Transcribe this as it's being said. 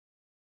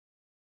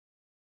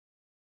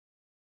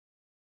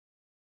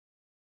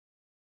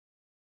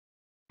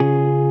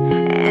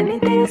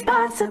anything's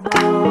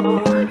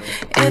possible.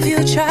 If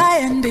you try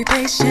and be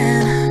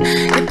patient,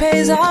 it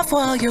pays off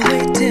while you're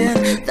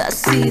waiting. The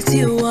seeds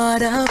you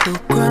water will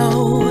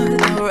grow,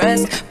 the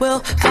rest will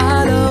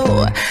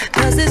follow.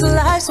 Cause this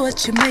life's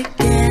what you're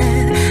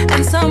making,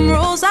 and some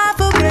rules are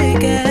for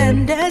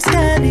breaking.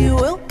 Destiny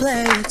will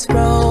play its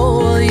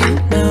role, you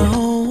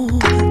know.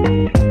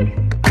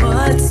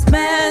 What's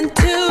meant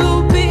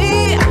to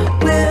be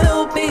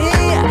will be,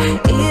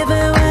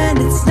 even when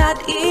it's not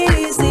easy.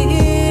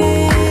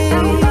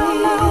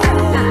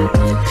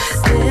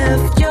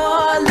 Live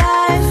your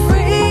life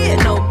free,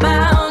 no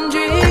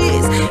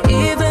boundaries,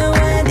 even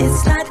when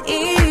it's not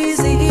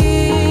easy.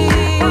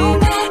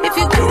 If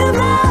you give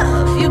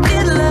love, you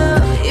get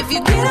love. If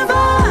you give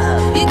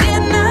up, you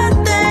get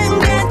nothing.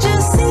 Can't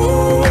you see?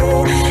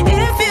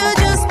 If you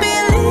just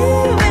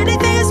believe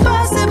anything is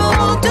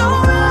possible,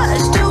 don't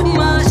rush too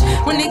much.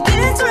 When it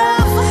gets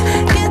rough,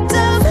 get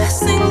tough,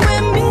 sing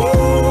with me.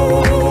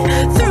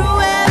 Through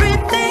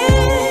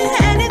everything,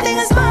 anything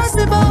is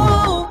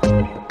possible.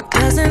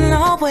 Doesn't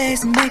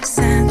always make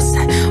sense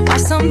why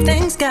some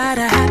things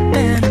gotta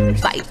happen.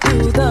 Fight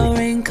through the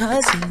rain,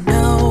 cause you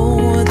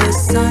know the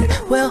sun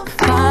will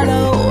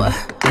follow.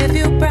 If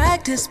you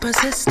practice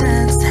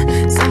persistence,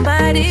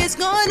 somebody's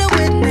gonna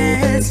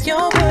witness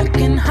you're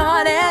working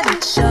hard and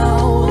it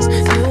shows.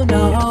 You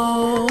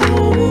know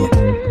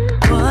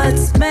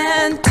what's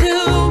meant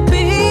to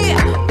be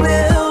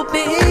will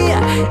be,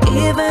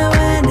 even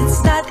when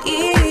it's not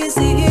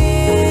easy.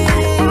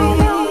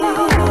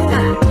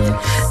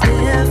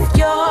 Live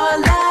your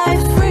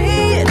life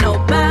free, no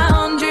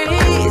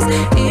boundaries,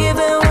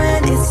 even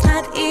when it's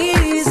not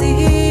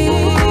easy.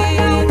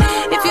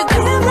 If you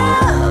give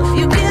love,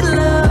 you get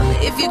love.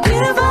 If you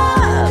give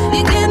up,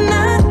 you get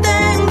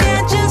nothing.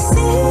 Can't you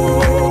see?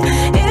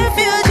 If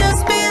you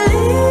just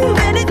believe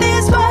anything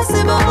is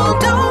possible,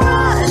 don't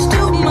rush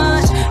too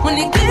much. When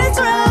it gets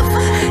rough,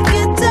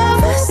 get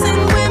tough,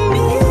 sing with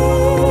me.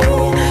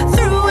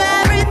 Through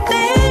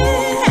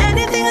everything,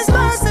 anything is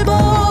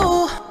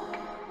possible.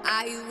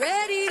 Are you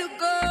ready to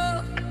go?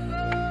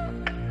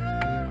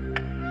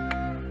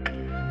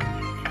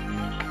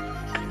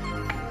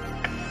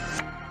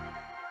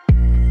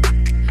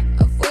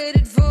 I've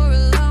waited for a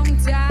long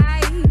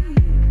time.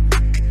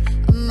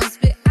 I must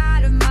be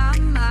out of my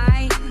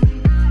mind.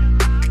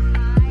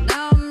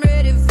 Now I'm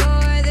ready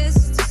for this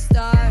to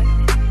start.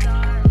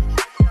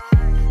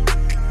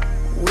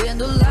 When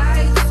the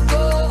lights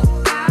go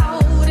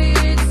out,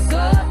 it's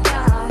so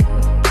dark.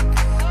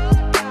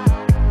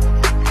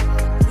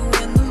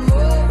 When the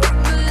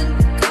moment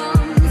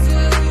comes,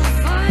 we'll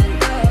find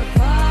the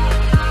part.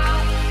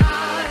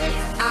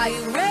 Are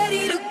you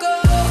ready to go?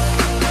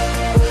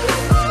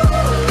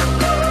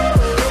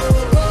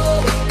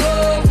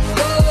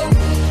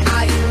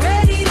 Are you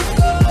ready to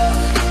go?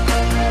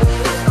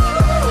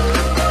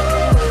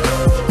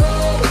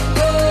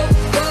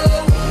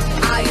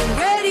 Are you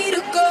ready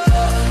to go?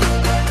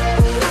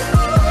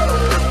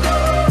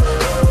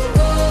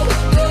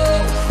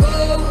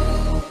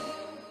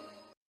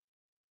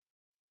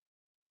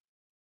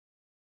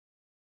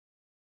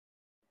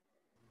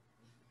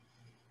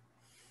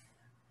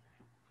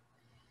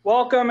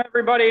 Welcome,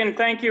 everybody, and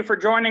thank you for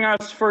joining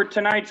us for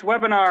tonight's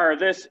webinar.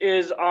 This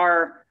is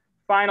our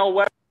final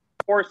webinar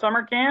for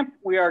summer camp.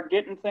 We are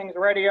getting things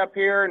ready up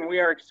here, and we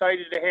are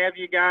excited to have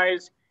you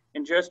guys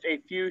in just a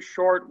few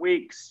short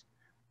weeks.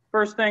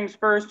 First things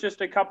first,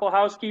 just a couple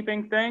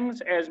housekeeping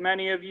things. As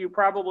many of you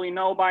probably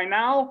know by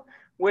now,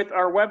 with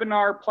our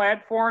webinar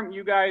platform,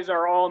 you guys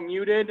are all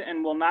muted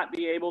and will not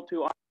be able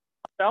to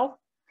unmute yourself.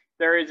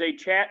 There is a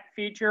chat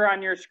feature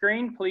on your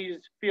screen.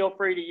 Please feel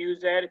free to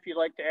use that if you'd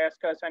like to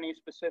ask us any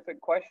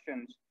specific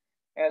questions.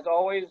 As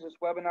always, this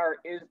webinar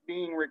is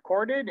being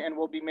recorded and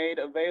will be made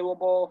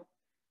available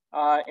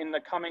in the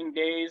coming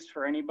days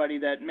for anybody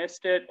that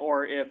missed it,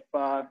 or if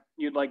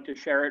you'd like to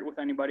share it with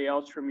anybody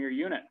else from your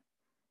unit.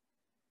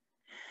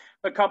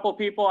 A couple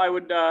people I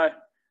would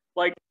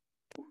like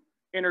to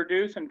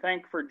introduce and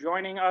thank for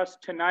joining us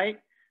tonight.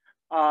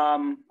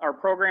 Our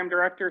program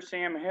director,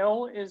 Sam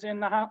Howell, is on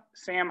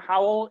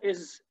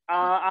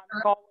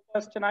the call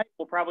with us tonight.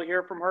 We'll probably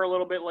hear from her a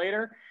little bit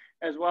later,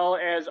 as well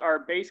as our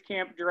base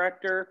camp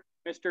director,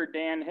 Mr.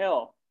 Dan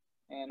Hill.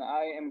 And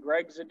I am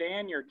Greg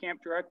Zidane, your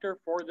camp director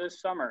for this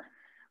summer.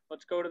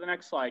 Let's go to the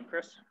next slide,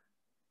 Chris.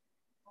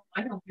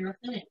 I don't hear a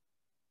thing.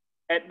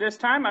 At this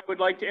time, I would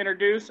like to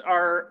introduce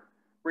our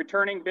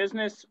returning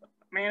business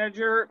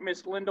manager,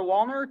 Miss Linda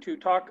Wallner, to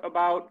talk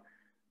about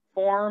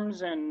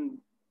forms and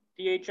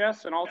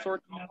DHS and all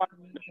sorts of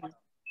fun.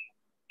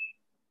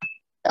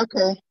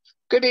 Okay.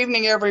 Good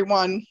evening,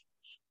 everyone.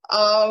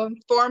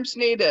 Forms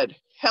needed,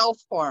 health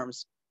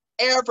forms.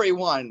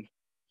 Everyone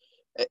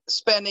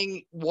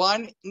spending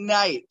one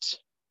night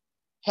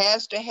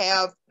has to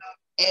have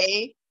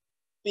A,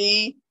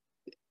 B,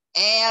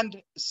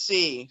 and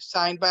C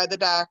signed by the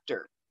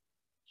doctor.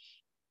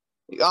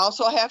 You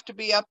also have to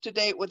be up to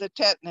date with a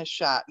tetanus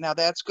shot. Now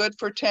that's good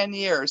for 10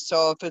 years.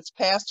 So if it's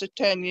past the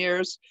 10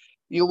 years,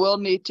 you will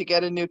need to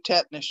get a new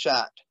tetanus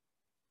shot.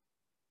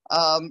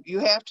 You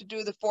have to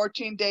do the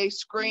 14-day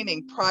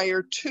screening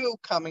prior to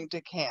coming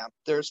to camp.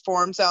 There's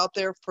forms out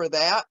there for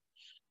that.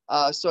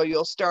 So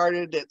you'll start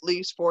it at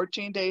least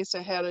 14 days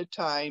ahead of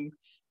time,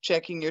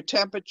 checking your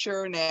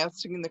temperature and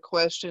asking the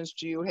questions,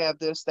 do you have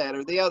this, that,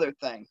 or the other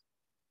thing?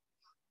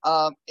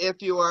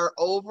 If you are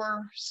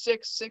over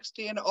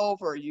 660 and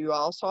over, you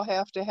also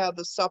have to have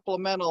the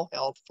supplemental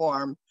health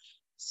form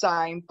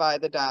signed by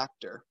the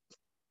doctor.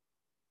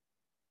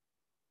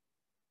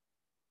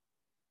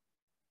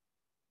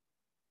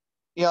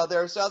 You know,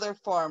 there's other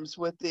forms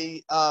with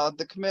the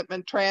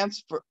commitment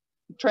transport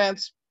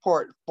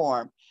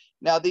form.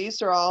 Now,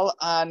 these are all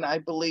on, I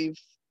believe,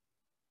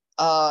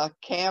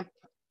 Camp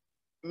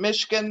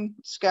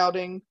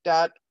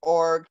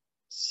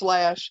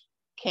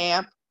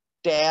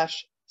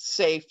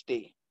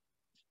michiganscouting.org/camp-safety.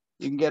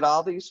 You can get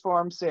all these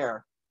forms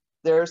there.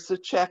 There's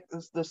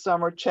the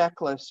summer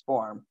checklist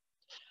form.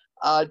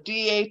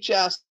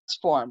 DHS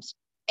forms.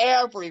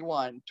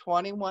 Everyone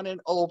 21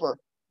 and over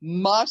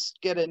must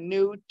get a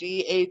new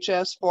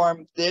DHS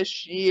form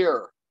this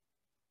year.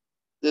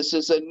 This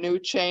is a new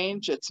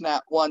change. It's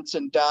not once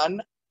and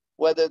done.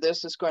 Whether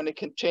this is going to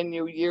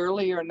continue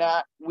yearly or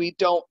not, we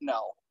don't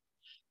know.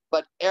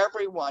 But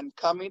everyone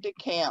coming to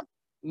camp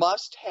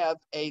must have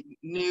a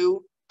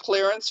new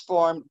clearance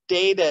form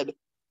dated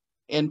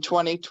in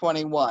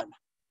 2021.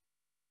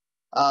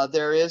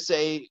 There is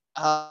a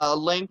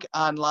link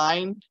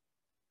online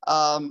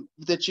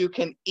that you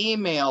can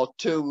email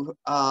to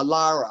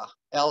Lara,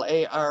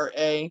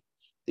 L-A-R-A.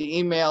 The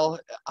email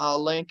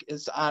link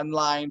is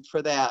online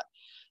for that.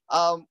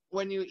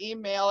 When you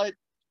email it,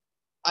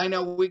 I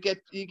know you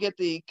get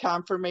the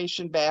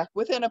confirmation back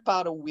within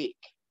about a week.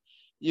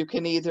 You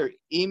can either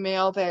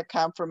email that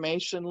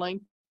confirmation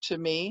link to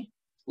me,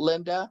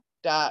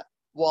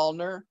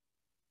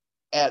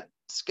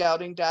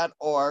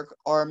 linda.wallner@scouting.org,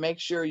 or make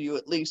sure you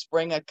at least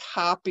bring a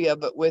copy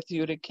of it with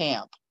you to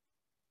camp.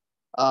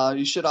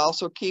 You should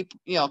also keep,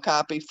 a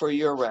copy for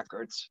your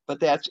records, but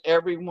that's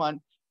everyone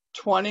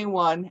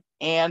 21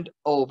 and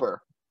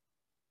over.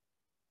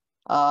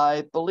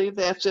 I believe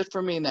that's it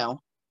for me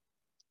now.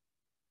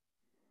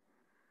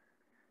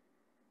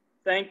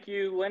 Thank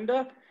you,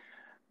 Linda.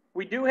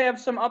 We do have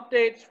some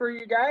updates for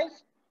you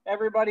guys.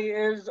 Everybody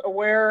is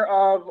aware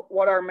of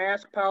what our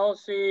mask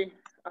policy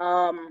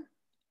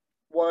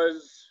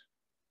was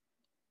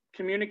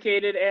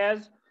communicated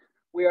as.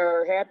 We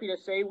are happy to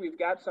say we've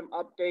got some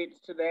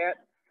updates to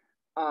that.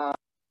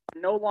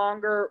 No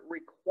longer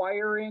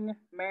requiring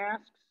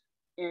masks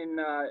in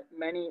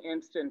many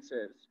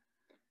instances.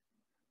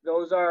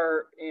 Those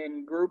are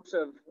in groups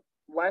of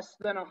less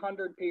than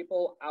 100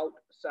 people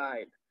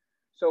outside.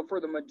 So for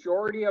the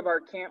majority of our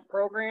camp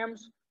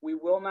programs, we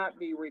will not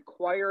be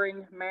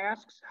requiring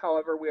masks.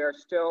 However, we are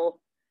still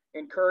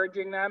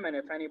encouraging them. And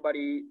if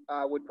anybody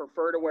would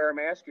prefer to wear a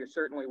mask, you're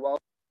certainly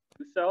welcome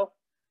to do so.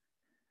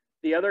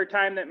 The other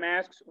time that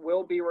masks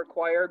will be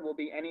required will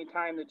be any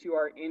time that you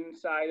are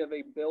inside of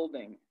a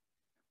building.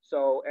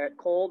 So at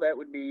Cole, that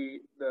would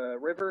be the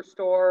River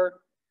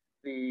Store,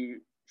 the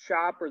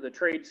shop or the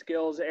trade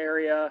skills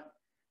area.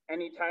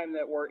 Anytime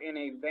that we're in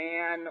a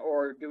van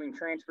or doing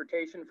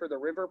transportation for the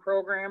river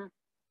program.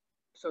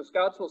 So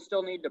scouts will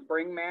still need to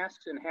bring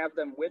masks and have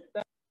them with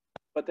them,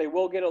 but they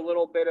will get a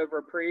little bit of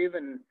reprieve,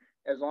 and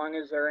as long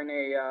as they're in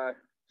a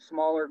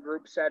smaller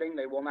group setting,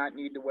 they will not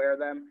need to wear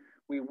them.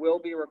 We will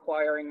be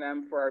requiring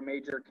them for our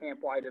major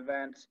camp-wide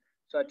events,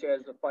 such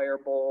as the Fire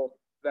Bowl,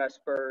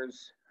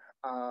 Vespers,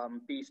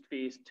 Beast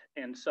Feast,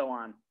 and so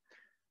on.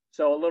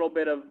 So a little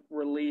bit of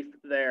relief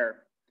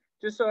there.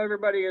 Just so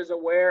everybody is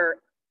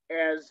aware,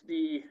 as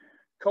the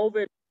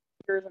COVID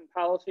measures and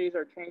policies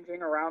are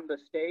changing around the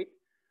state,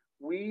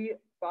 we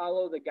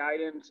follow the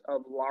guidance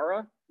of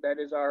LARA, that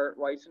is our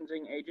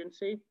licensing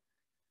agency.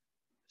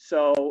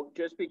 So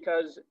just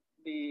because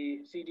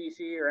the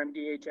CDC or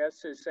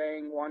MDHS is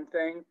saying one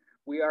thing,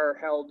 we are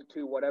held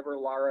to whatever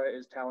LARA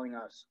is telling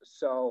us.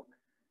 So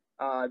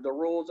the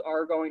rules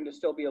are going to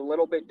still be a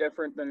little bit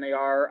different than they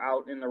are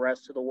out in the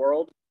rest of the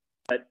world,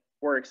 but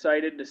we're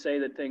excited to say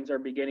that things are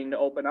beginning to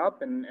open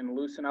up and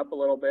loosen up a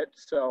little bit.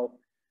 So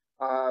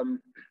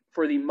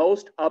for the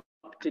most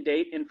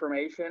up-to-date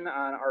information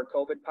on our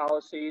COVID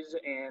policies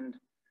and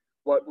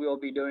what we'll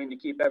be doing to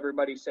keep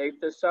everybody safe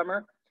this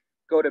summer,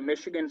 go to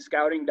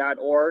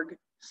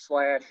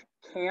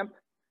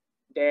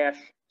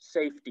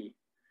michiganscouting.org/camp-safety.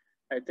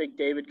 I think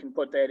David can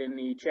put that in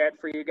the chat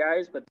for you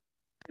guys, but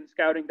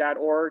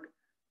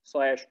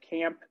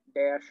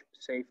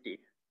michiganscouting.org/camp-safety.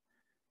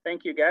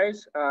 Thank you,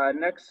 guys.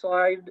 Next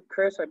slide,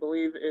 Chris, I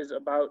believe is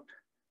about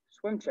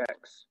swim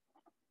checks.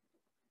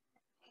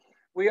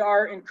 We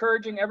are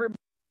encouraging everybody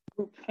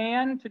who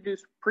can to do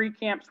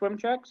pre-camp swim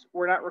checks.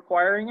 We're not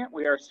requiring it.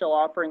 We are still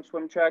offering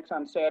swim checks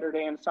on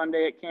Saturday and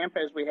Sunday at camp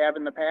as we have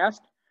in the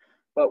past.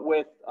 But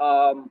with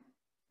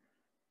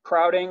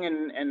crowding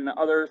and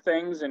other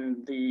things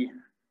and the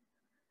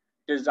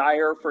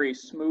desire for a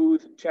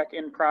smooth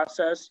check-in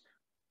process,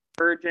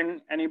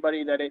 encouraging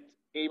anybody that it's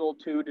able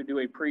to do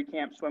a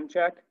pre-camp swim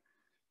check.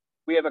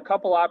 We have a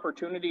couple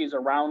opportunities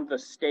around the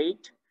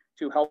state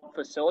to help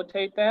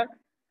facilitate that.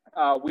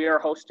 We are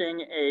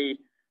hosting a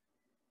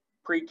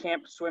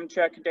pre-camp swim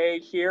check day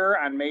here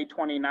on May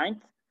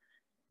 29th.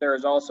 There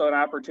is also an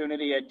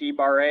opportunity at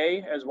D-Bar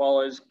A as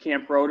well as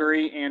Camp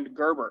Rotary and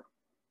Gerber.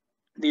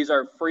 These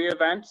are free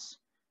events.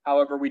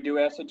 However, we do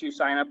ask that you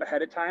sign up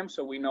ahead of time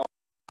so we know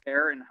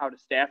there and how to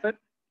staff it.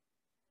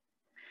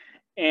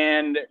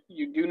 And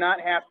you do not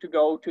have to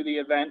go to the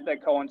event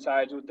that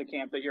coincides with the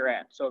camp that you're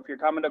at. So if you're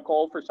coming to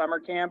Cole for summer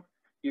camp,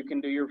 you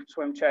can do your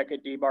swim check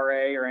at D-Bar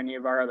A or any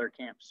of our other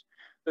camps.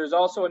 There's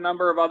also a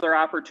number of other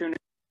opportunities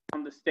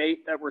around the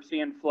state that we're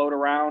seeing float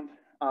around.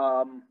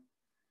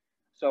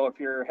 So if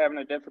you're having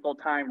a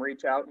difficult time,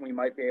 reach out and we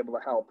might be able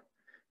to help.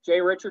 Jay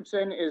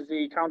Richardson is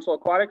the Council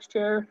Aquatics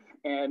Chair,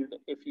 and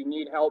if you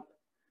need help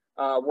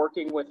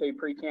working with a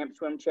pre-camp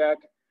swim check,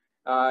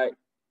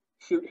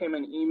 shoot him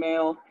an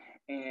email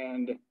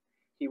and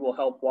he will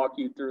help walk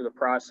you through the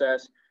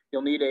process.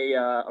 You'll need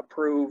a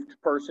approved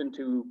person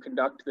to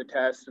conduct the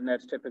test, and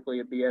that's typically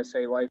a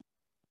BSA life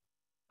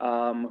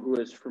who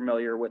is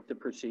familiar with the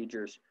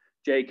procedures.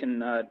 Jay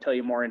can tell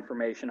you more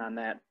information on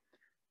that.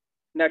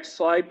 Next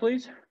slide,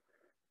 please.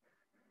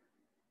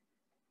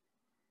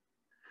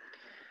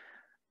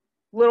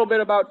 A little bit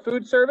about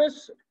food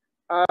service.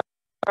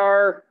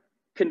 Are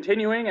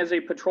continuing as a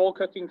patrol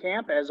cooking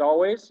camp, as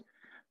always.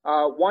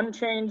 One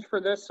change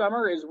for this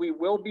summer is we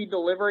will be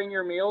delivering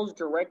your meals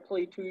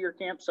directly to your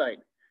campsite.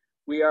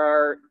 We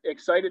are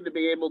excited to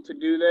be able to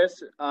do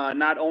this,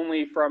 not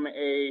only from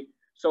a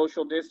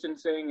social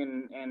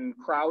distancing and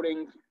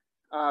crowding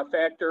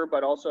factor,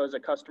 but also as a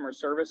customer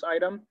service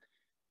item.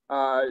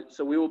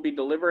 So we will be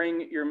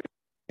delivering your meals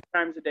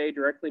 3 times a day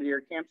directly to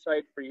your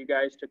campsite for you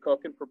guys to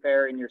cook and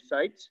prepare in your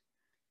sites.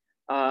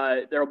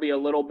 There'll be a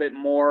little bit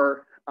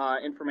more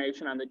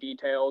information on the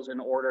details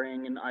and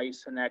ordering and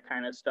ice and that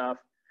kind of stuff,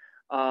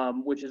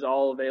 which is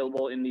all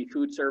available in the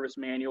food service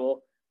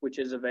manual, which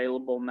is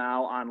available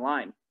now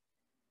online.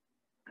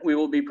 We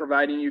will be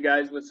providing you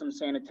guys with some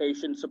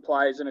sanitation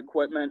supplies and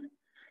equipment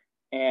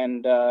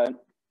and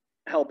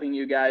helping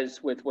you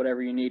guys with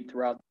whatever you need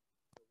throughout.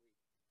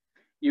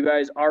 You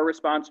guys are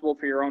responsible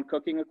for your own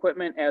cooking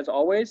equipment as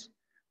always,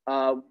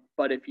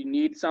 but if you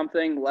need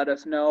something, let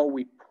us know.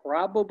 We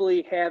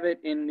probably have it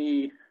in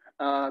the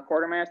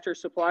quartermaster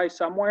supply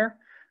somewhere,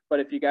 but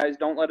if you guys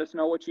don't let us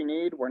know what you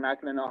need, we're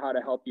not going to know how to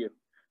help you.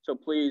 So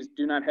please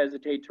do not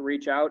hesitate to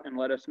reach out and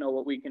let us know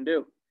what we can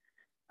do.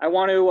 I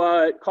want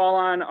to call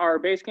on our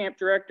base camp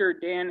director,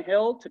 Dan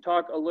Hill, to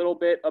talk a little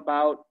bit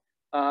about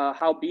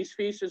how Beast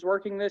Feast is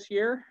working this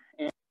year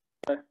and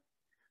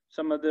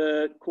some of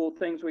the cool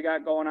things we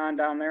got going on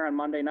down there on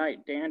Monday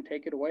night. Dan,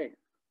 take it away.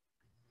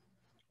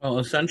 Well,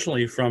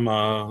 essentially from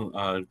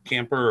a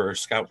camper or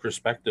scout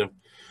perspective,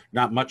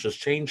 not much has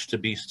changed to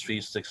Beast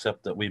Feast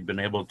except that we've been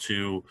able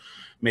to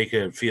make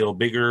it feel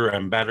bigger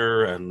and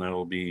better, and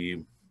there'll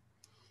be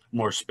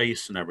more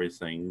space and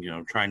everything. You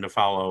know, trying to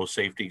follow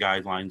safety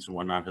guidelines and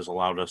whatnot has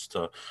allowed us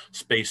to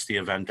space the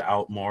event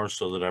out more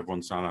so that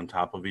everyone's not on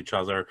top of each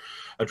other,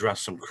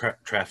 address some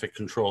traffic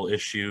control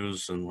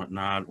issues and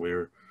whatnot.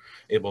 We're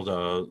able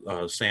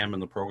to, Sam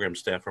and the program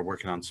staff are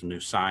working on some new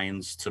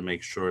signs to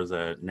make sure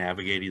that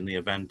navigating the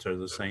event are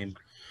the same.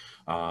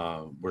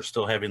 We're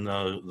still having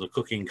the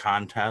cooking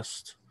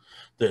contest.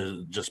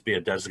 There'll just be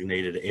a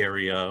designated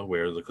area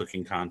where the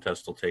cooking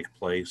contest will take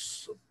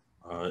place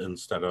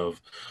instead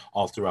of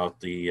all throughout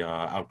the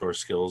outdoor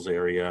skills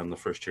area and the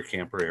first year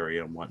camper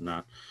area and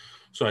whatnot.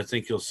 So I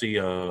think you'll see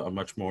a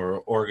much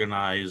more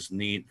organized,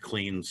 neat,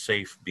 clean,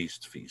 safe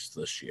Beast Feast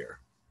this year.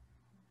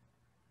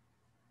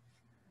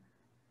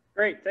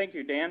 Great, thank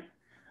you, Dan.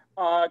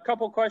 A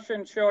couple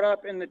questions showed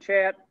up in the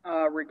chat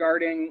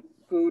regarding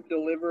food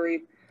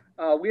delivery.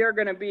 We are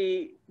going to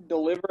be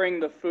delivering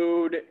the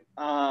food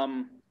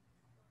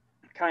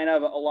kind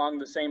of along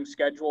the same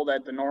schedule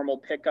that the normal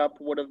pickup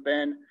would have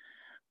been.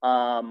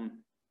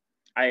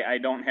 I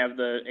don't have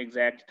the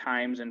exact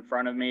times in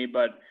front of me,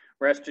 but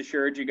rest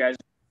assured you guys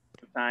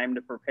have time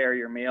to prepare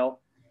your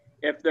meal.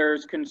 If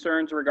there's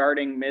concerns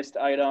regarding missed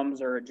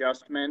items or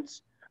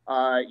adjustments,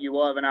 you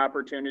will have an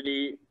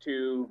opportunity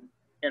to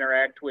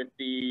interact with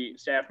the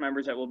staff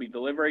members that will be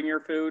delivering your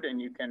food,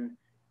 and you can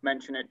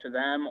mention it to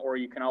them, or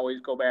you can always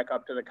go back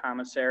up to the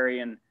commissary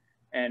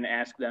and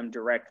ask them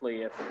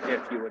directly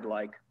if you would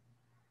like.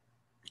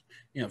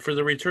 Yeah, for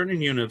the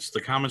returning units, the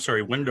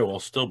commissary window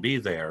will still be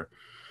there,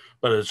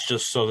 but it's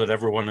just so that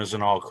everyone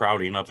isn't all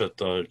crowding up at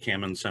the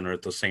Cammon Center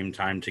at the same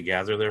time to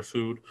gather their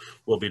food.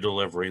 We'll be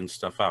delivering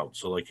stuff out.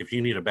 So like if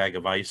you need a bag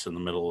of ice in the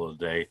middle of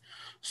the day,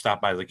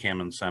 stop by the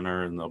Cammon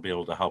Center and they'll be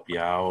able to help you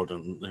out.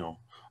 And, you know,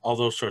 all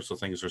those sorts of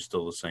things are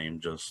still the same.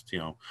 Just, you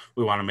know,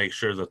 we want to make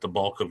sure that the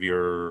bulk of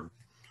your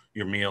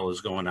meal is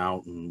going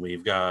out, and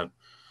we've got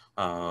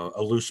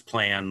a loose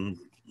plan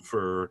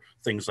for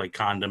things like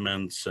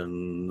condiments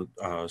and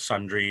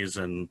sundries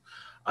and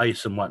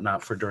ice and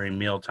whatnot for during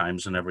meal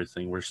times and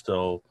everything. We're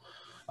still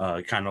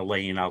kind of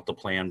laying out the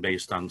plan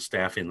based on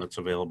staffing that's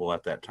available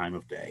at that time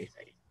of day.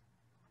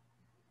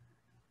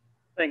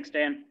 Thanks,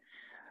 Dan.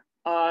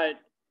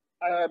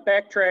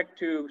 backtrack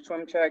to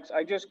swim checks.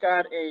 I just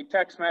got a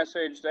text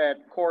message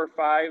that Core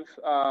 5,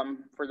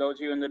 for those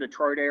of you in the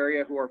Detroit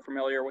area who are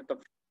familiar with the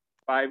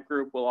 5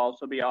 group, will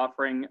also be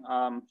offering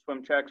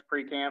swim checks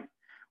pre-camp.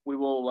 We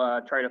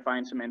will try to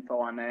find some info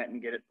on that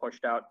and get it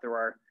pushed out through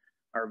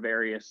our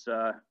various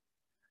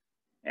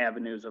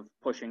avenues of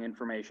pushing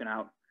information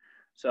out.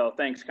 So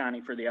thanks,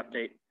 Connie, for the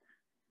update.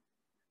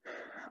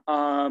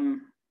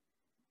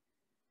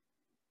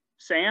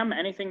 Sam,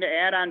 anything to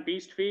add on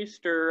Beast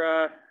Feast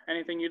or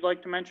anything you'd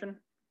like to mention?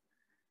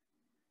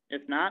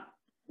 If not,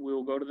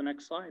 we'll go to the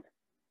next slide.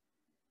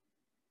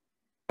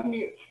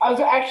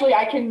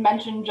 I can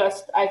mention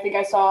I think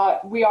I saw,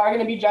 we are going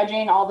to be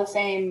judging all the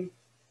same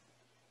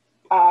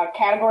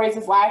categories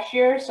as last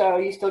year, so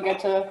you still get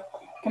to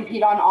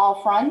compete on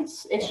all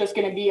fronts. It's just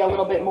going to be a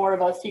little bit more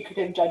of a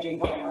secretive judging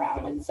going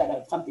around instead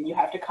of something you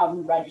have to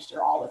come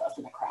register all with us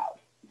in the crowd.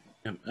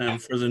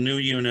 And for the new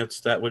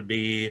units, that would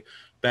be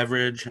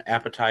beverage,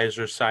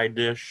 appetizer, side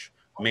dish,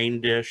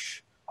 main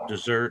dish,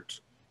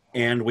 dessert,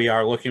 and we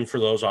are looking for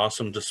those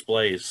awesome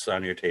displays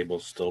on your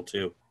tables still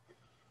too.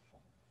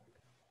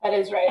 That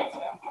is right.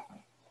 So.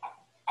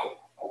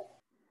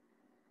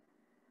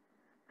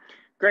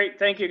 Great,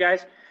 thank you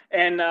guys.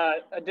 And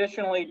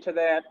additionally to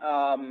that,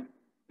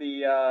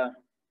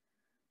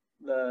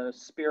 the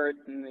spirit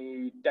and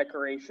the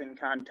decoration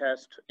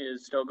contest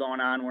is still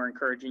going on. We're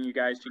encouraging you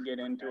guys to get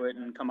into it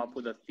and come up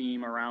with a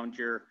theme around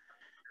your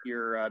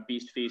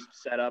Beast Feast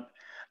setup.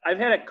 I've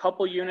had a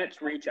couple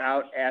units reach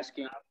out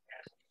asking if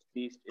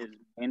Beast is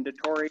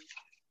mandatory.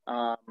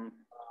 The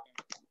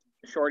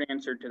short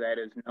answer to that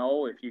is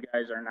no. If you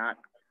guys are not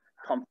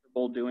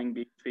comfortable doing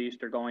Beast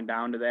Feast or going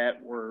down to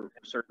that, we're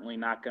certainly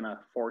not going to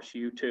force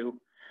you to.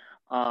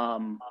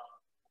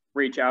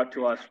 Reach out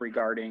to us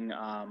regarding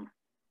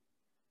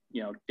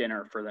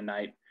dinner for the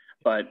night.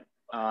 But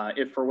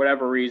if for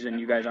whatever reason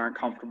you guys aren't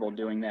comfortable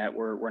doing that,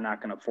 we're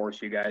not going to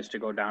force you guys to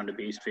go down to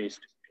Beast Feast.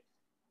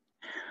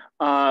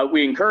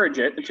 We encourage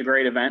it. It's a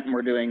great event, and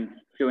we're doing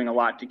a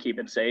lot to keep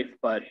it safe.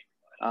 But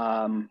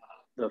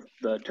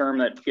the term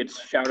that gets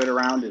shouted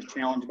around is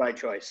challenge by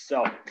choice.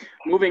 So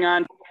moving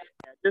on,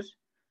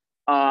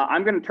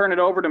 I'm going to turn it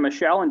over to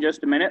Michelle in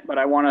just a minute, but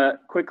I want to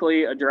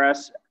quickly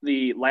address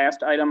the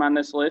last item on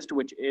this list,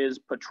 which is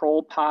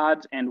patrol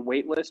pods and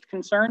waitlist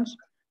concerns.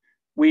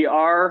 We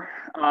are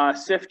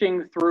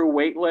sifting through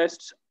wait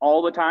lists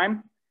all the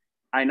time.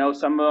 I know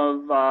some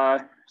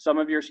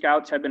of your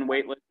scouts have been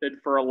waitlisted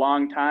for a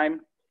long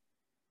time.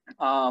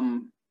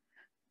 I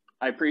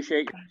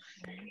appreciate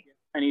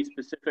any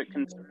specific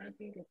concerns.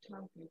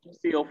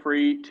 Feel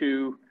free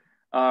to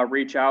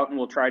reach out, and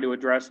we'll try to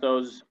address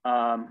those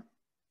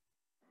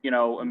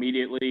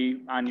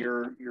immediately on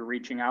your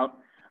reaching out.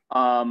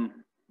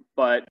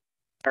 But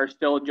are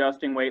still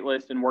adjusting wait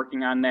lists and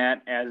working on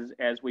that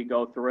as we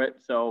go through it.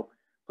 So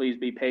please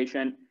be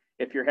patient.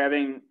 If you're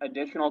having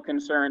additional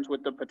concerns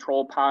with the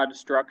patrol pod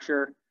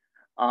structure,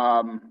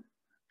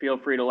 feel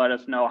free to let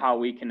us know how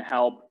we can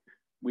help.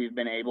 We've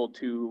been able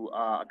to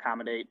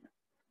accommodate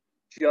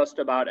just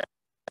about it.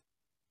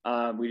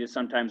 We just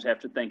sometimes have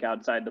to think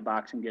outside the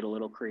box and get a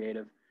little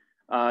creative.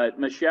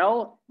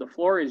 Michelle, the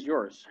floor is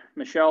yours.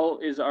 Michelle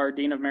is our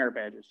Dean of Merit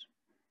Badges.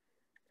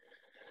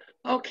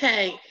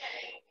 Okay.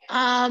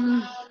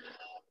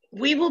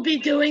 We will be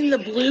doing the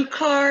blue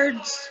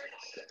cards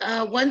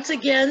once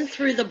again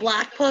through the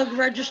Black Pug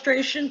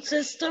registration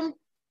system.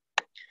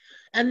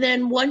 And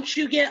then once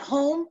you get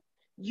home,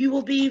 you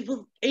will be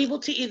able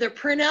to either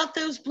print out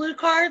those blue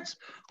cards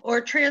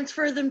or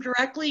transfer them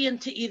directly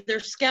into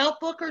either Scout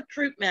Book or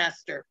Troop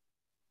Master.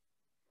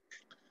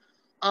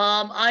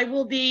 I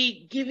will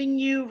be giving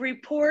you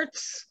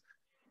reports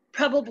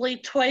probably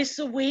twice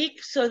a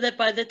week so that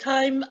by the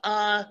time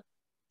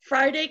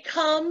Friday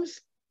comes,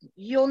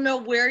 you'll know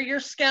where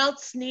your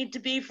scouts need to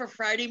be for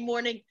Friday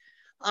morning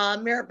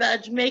merit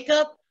badge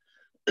makeup.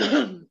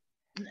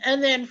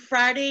 And then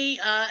Friday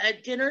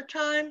at dinner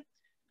time,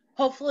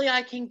 hopefully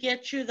I can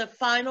get you the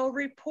final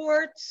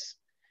reports.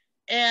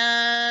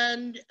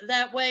 And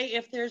that way,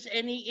 if there's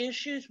any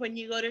issues when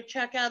you go to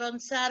check out on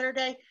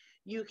Saturday,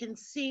 you can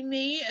see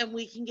me and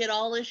we can get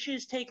all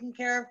issues taken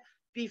care of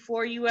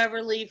before you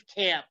ever leave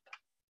camp.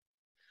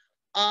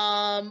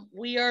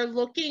 We are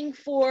looking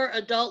for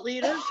adult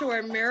leaders who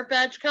are merit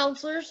badge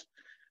counselors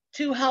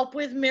to help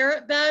with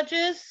merit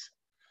badges.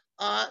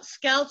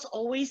 Scouts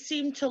always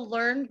seem to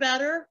learn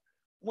better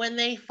when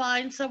they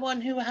find someone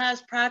who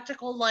has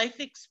practical life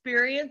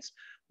experience,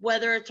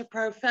 whether it's a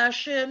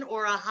profession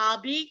or a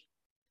hobby.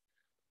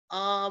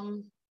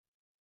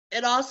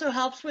 It also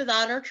helps with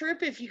honor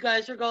troop. If you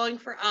guys are going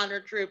for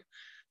honor troop,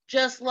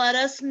 just let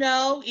us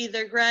know,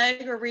 either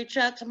Greg or reach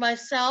out to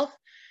myself,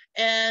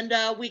 and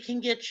we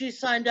can get you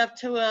signed up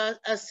to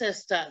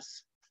assist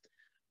us.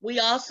 We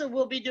also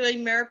will be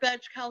doing merit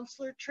badge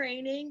counselor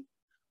training.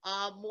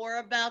 More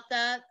about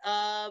that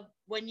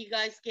when you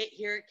guys get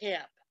here at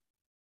camp.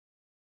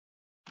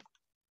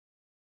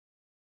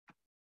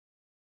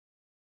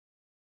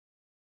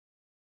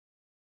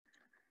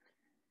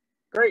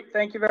 Great,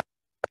 thank you very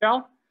much,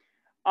 Michelle.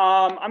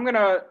 I'm going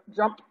to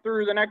jump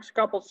through the next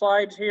couple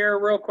slides here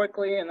real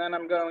quickly, and then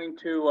I'm going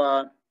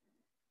to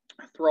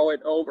throw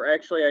it over.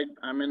 Actually,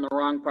 I'm in the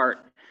wrong part.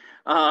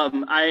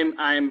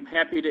 I'm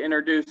happy to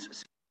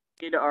introduce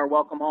our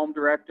Welcome Home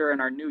Director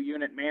and our new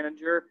unit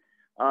manager.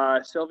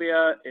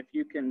 Sylvia, if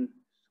you can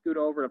scoot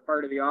over to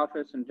part of the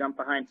office and jump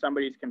behind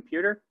somebody's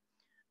computer.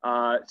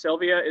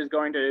 Sylvia is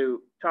going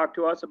to talk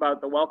to us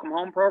about the Welcome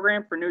Home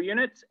program for new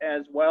units,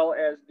 as well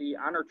as the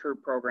Honor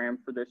Troop program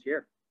for this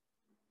year.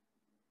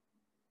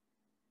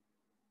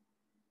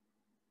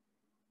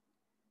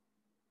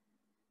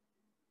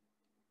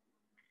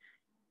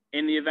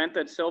 In the event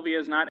that Sylvia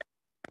is not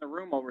in the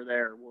room over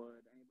there,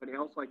 would anybody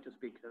else like to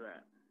speak to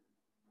that?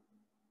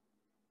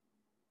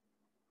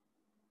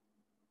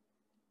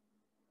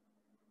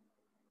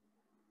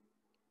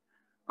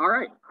 All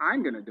right,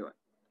 I'm going to do it.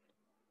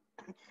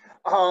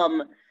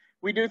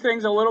 We do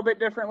things a little bit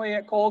differently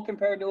at Cole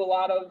compared to a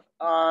lot of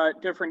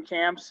different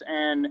camps,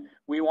 and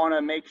we want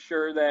to make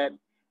sure that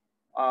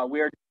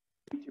we are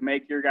to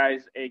make your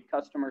guys a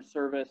customer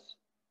service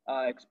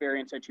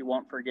experience that you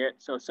won't forget.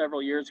 So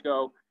several years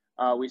ago,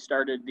 we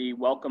started the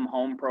Welcome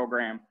Home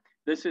program.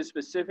 This is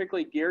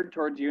specifically geared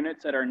towards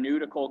units that are new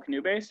to Cole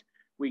Canoe Base.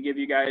 We give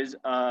you guys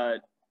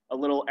a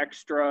little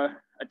extra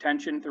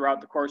attention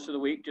throughout the course of the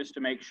week just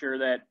to make sure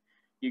that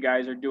you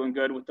guys are doing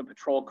good with the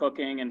patrol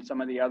cooking and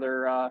some of the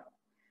other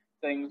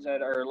things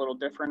that are a little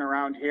different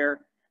around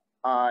here.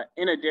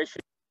 In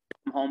addition,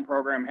 the home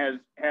program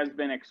has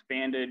been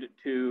expanded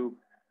to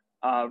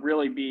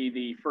really be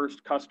the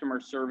first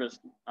customer service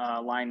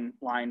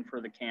line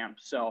for the camp.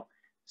 So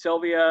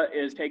Sylvia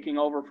is taking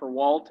over for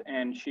Walt,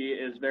 and she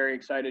is very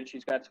excited.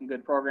 She's got some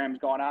good programs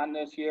going on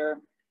this year,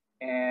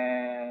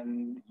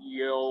 and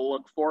you'll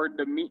look forward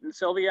to meeting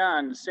Sylvia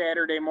on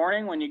Saturday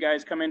morning when you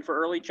guys come in for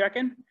early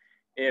check-in.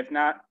 If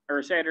not,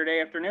 or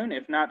Saturday afternoon.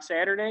 If not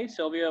Saturday,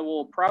 Sylvia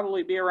will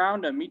probably be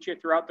around to meet you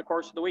throughout the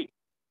course of the week.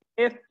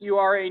 If you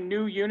are a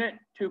new unit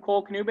to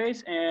Cole Canoe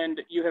Base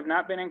and you have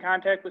not been in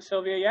contact with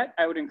Sylvia yet,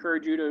 I would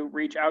encourage you to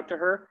reach out to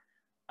her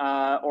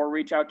or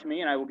reach out to me,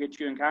 and I will get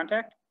you in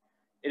contact.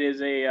 It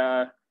is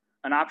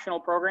an optional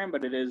program,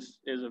 but it is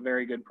a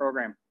very good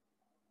program.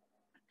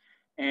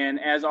 And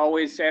as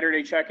always,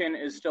 Saturday check-in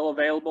is still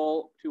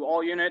available to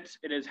all units.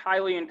 It is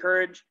highly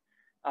encouraged,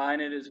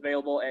 and it is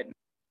available at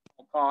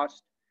no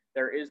cost.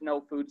 There is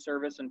no food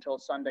service until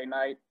Sunday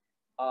night.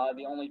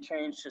 The only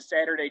change to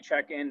Saturday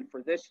check-in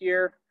for this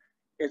year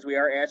is we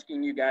are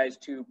asking you guys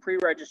to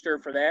pre-register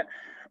for that,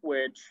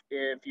 which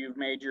if you've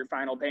made your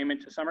final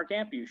payment to summer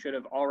camp, you should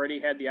have already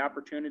had the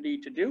opportunity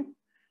to do.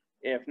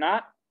 If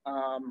not,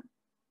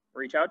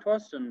 reach out to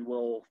us and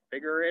we'll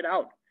figure it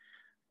out.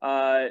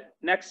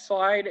 Next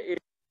slide is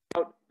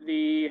about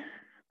the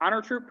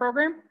Honor Troop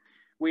program.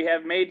 We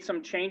have made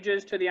some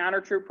changes to the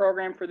Honor Troop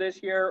program for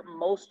this year,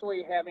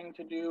 mostly having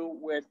to do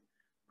with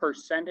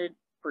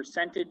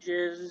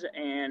percentages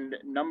and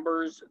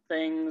numbers,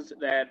 things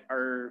that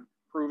are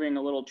proving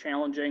a little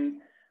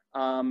challenging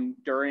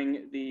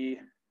during the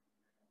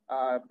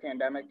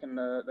pandemic and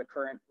the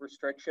current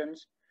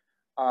restrictions.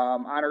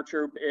 Honor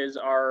Troop is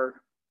our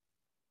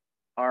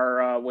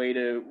way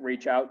to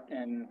reach out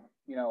and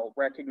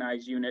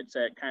recognize units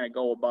that kind of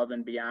go above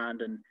and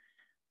beyond and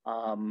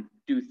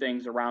do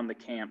things around the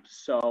camp.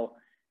 So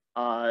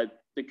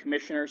the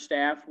commissioner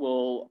staff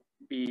will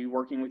be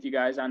working with you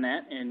guys on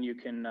that, and you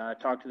can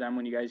talk to them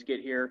when you guys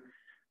get here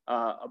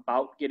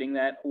about getting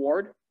that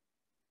award.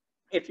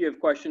 If you have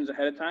questions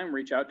ahead of time,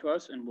 reach out to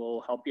us and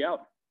we'll help you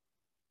out.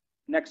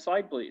 Next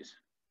slide, please.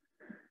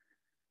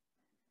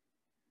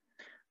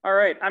 All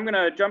right, I'm going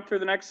to jump through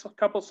the next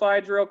couple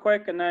slides real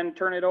quick and then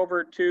turn it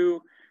over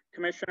to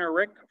Commissioner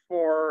Rick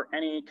for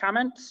any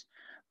comments.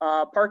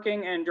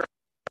 Parking and driving,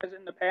 as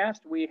in the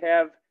past, we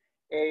have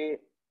a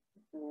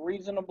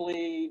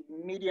reasonably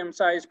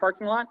medium-sized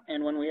parking lot,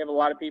 and when we have a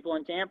lot of people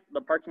in camp,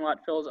 the parking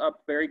lot fills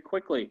up very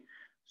quickly.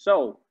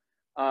 So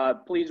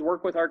please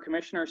work with our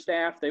commissioner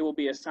staff. They will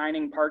be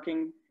assigning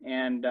parking,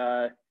 and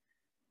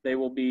they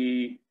will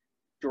be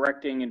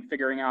directing and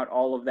figuring out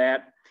all of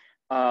that.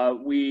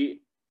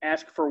 We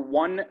ask for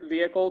one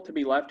vehicle to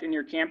be left in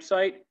your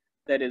campsite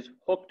that is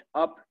hooked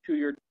up to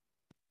your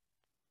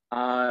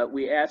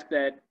we ask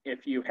that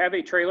if you have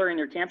a trailer in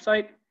your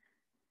campsite,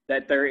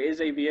 that there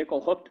is a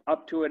vehicle hooked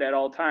up to it at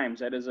all times.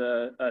 That is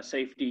a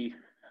safety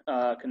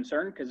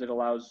concern because it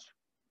allows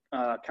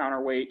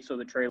counterweight so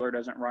the trailer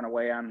doesn't run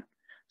away on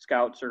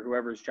scouts or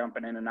whoever's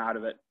jumping in and out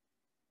of it.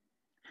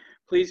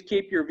 Please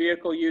keep your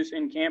vehicle use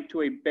in camp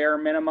to a bare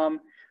minimum.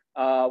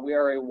 We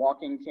are a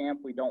walking camp.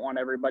 We don't want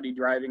everybody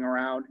driving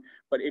around.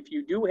 But if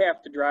you do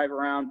have to drive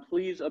around,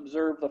 please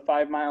observe the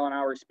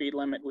 5-mile-an-hour speed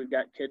limit. We've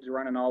got kids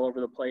running all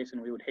over the place,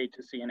 and we would hate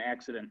to see an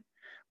accident.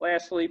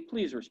 Lastly,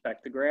 please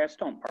respect the grass.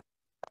 Don't park.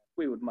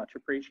 We would much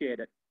appreciate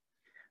it.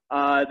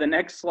 The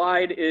next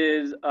slide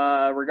is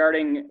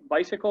regarding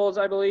bicycles,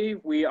 I believe.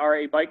 We are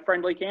a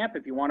bike-friendly camp.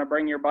 If you want to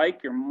bring your bike,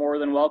 you're more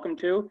than welcome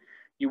to.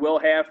 You will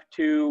have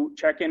to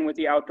check in with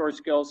the outdoor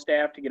skills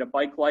staff to get a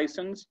bike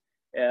license.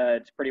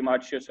 It's pretty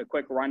much just a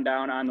quick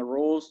rundown on the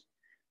rules.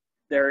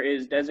 There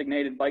is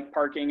designated bike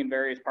parking in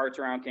various parts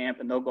around camp,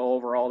 and they'll go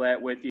over all that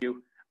with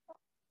you.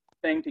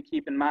 Thing to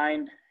keep in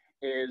mind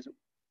is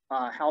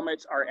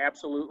helmets are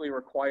absolutely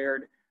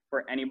required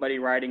for anybody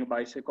riding a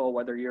bicycle,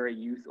 whether you're a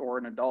youth or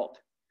an adult.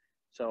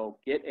 So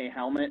get a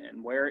helmet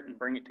and wear it and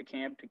bring it to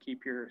camp to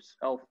keep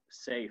yourself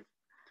safe.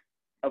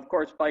 Of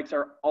course, bikes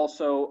are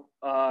also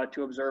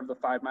to observe the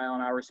 5 mile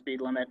an hour speed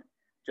limit,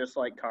 just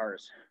like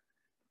cars.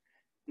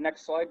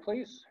 Next slide,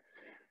 please.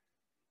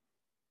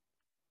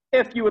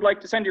 If you would like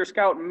to send your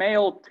scout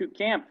mail to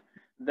camp,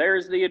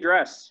 there's the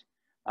address.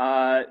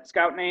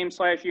 Scout name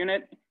 /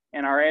 unit,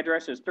 and our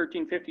address is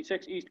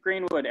 1356 East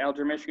Greenwood,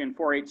 Alger, Michigan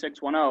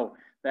 48610.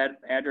 That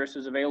address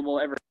is available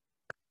every.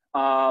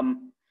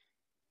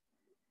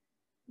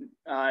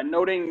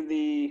 Noting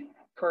the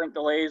current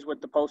delays with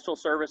the postal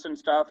service and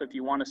stuff, if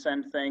you want to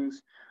send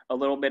things a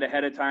little bit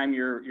ahead of time,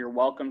 you're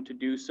welcome to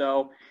do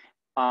so.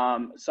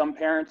 Some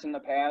parents in the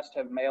past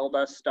have mailed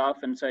us stuff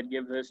and said,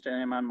 give this to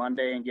him on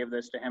Monday and give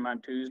this to him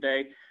on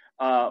Tuesday.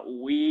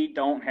 We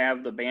don't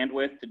have the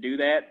bandwidth to do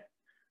that.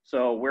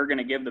 So we're going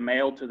to give the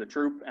mail to the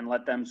troop and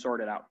let them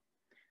sort it out.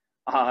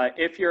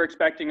 If you're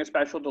expecting a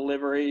special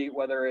delivery,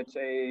 whether it's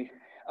a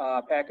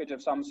package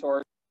of some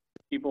sort,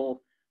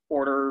 people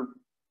order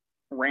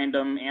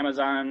random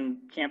Amazon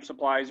camp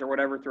supplies or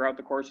whatever throughout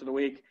the course of the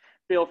week,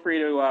 feel free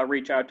to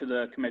reach out to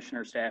the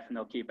commissioner staff and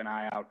they'll keep an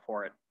eye out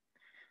for it.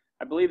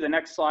 I believe the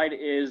next slide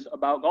is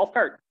about golf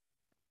cart.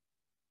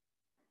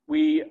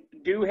 We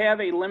do have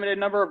a limited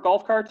number of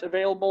golf carts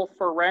available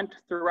for rent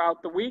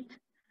throughout the week.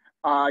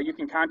 You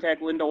can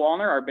contact Linda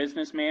Wallner, our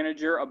business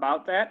manager,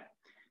 about that.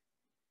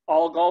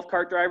 All golf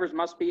cart drivers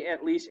must be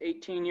at least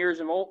 18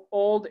 years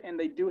old, and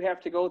they do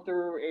have to go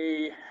through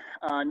a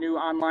new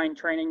online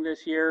training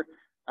this year.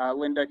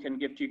 Linda can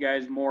give you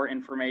guys more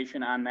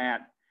information on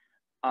that.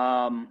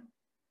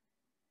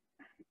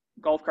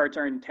 Golf carts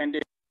are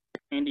intended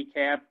for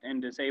handicapped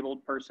and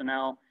disabled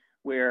personnel.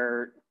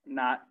 We're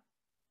not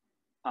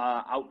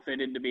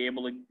outfitted to be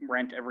able to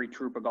rent every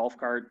troop a golf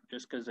cart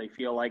just because they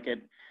feel like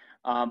it.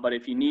 But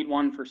if you need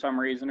one for some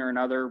reason or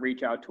another,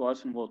 reach out to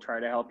us and we'll try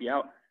to help you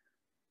out.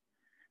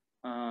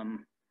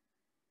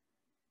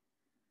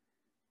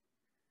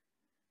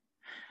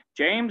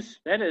 James,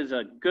 that is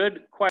a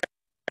good question.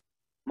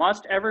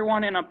 Must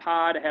everyone in a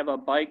pod have a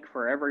bike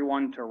for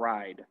everyone to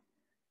ride?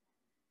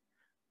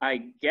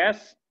 I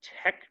guess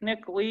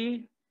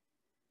technically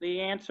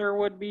the answer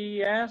would be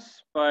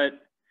yes, but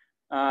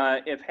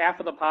if half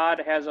of the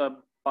pod has a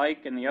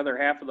bike and the other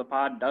half of the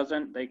pod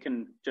doesn't, they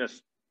can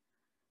just,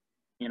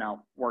 you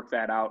know, work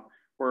that out.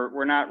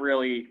 We're not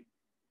really,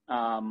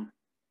 no,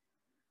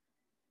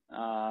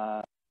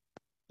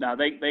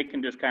 they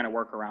can just kind of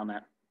work around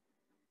that.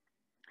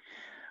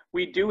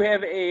 We do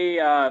have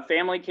a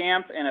family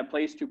camp and a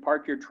place to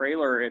park your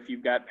trailer if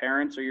you've got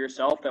parents or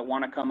yourself that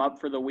want to come up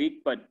for the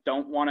week but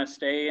don't want to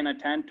stay in a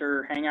tent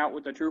or hang out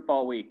with the troop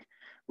all week.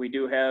 We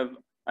do have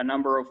a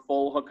number of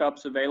full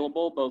hookups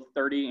available, both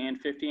 30 and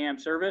 50 amp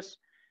service,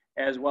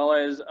 as well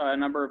as a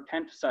number of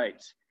tent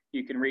sites.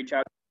 You can reach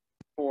out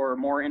for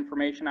more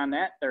information on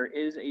that. There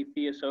is a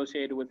fee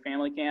associated with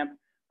family camp,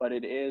 but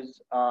it is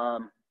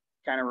kind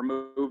of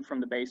removed from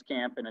the base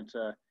camp, and it's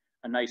a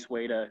nice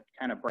way to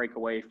kind of break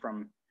away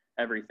from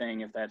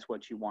everything if that's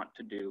what you want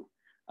to do.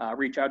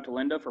 Reach out to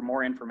Linda for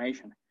more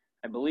information.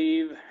 I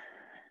believe,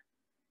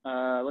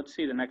 let's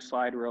see the next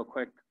slide real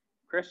quick.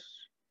 Chris?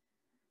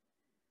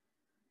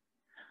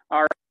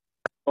 All right.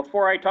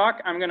 Before I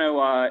talk, I'm going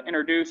to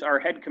introduce our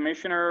head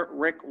commissioner,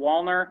 Rick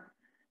Wallner,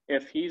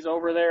 if he's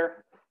over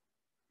there.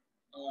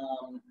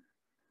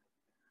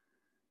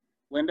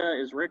 Linda,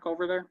 is Rick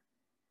over there?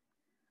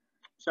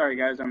 Sorry,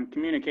 guys, I'm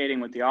communicating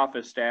with the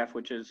office staff,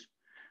 which is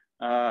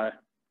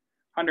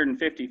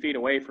 150 feet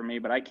away from me,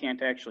 but I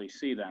can't actually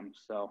see them,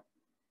 so.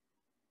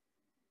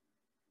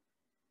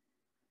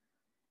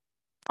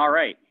 All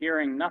right,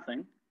 hearing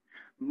nothing,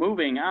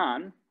 moving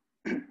on.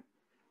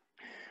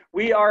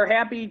 We are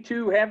happy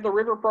to have the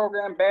river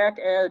program back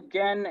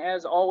again,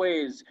 as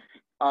always.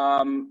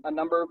 A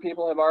number of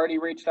people have already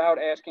reached out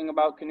asking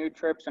about canoe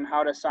trips and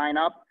how to sign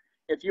up.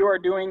 If you are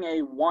doing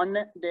a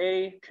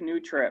one-day canoe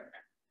trip,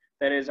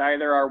 that is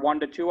either our 1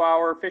 to 2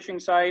 hour fishing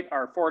site,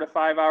 our 4 to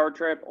 5 hour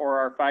trip, or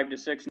our 5 to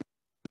 6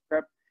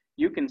 trip,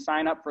 you can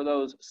sign up for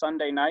those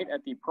Sunday night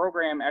at the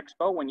Program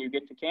Expo when you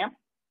get to camp.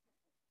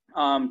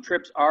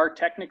 Trips are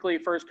technically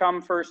first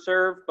come, first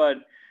serve, but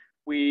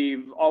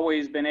we've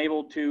always been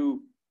able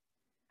to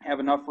have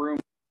enough room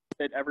to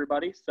fit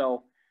everybody.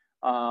 So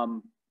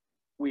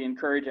we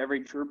encourage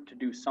every troop to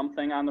do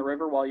something on the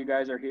river while you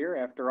guys are here.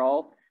 After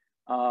all,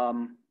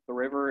 the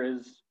river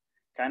is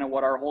kind of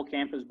what our whole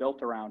camp is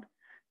built around.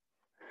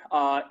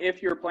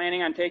 If you're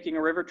planning on taking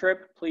a river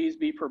trip, please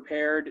be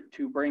prepared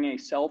to bring a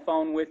cell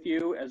phone with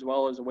you as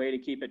well as a way to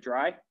keep it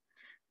dry.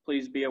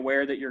 Please be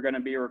aware that you're going to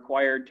be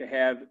required to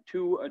have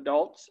 2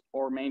 adults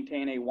or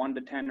maintain a 1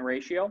 to 10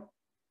 ratio.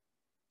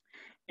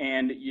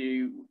 And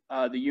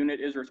the unit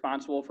is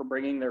responsible for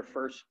bringing their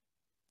first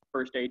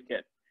aid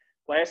kit.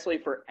 Lastly,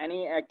 for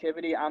any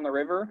activity on the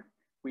river,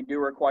 we do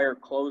require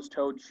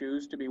closed-toed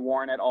shoes to be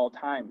worn at all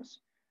times.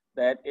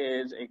 That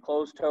is a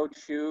closed-toed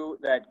shoe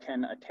that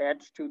can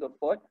attach to the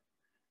foot.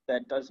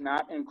 That does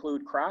not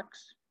include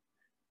Crocs.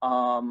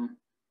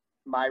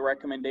 My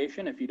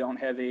recommendation, if you don't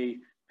have a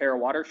pair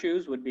of water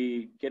shoes, would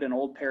be get an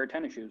old pair of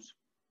tennis shoes.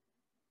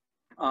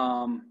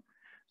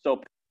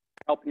 So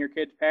helping your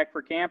kids pack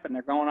for camp and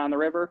they're going on the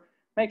river,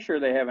 make sure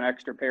they have an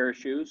extra pair of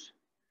shoes.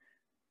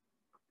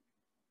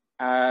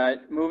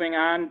 Moving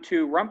on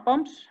to rump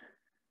bumps.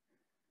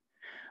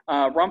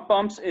 Rump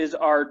bumps is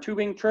our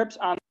tubing trips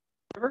on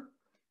the river.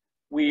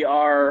 We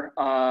are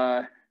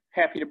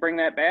happy to bring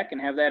that back and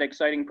have that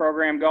exciting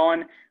program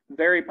going.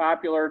 Very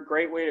popular,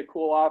 great way to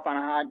cool off on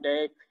a hot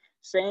day.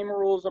 Same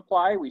rules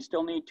apply. We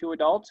still need 2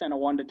 adults and a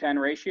 1-to-10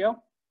 ratio.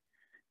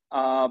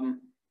 And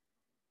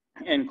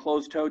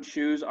closed-toed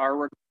shoes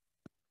are.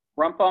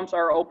 Rump bumps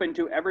are open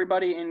to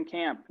everybody in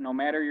camp, no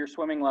matter your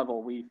swimming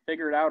level. We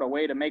figured out a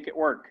way to make it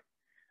work.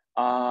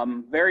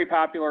 Very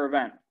popular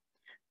event.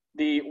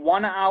 The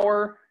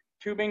 1-hour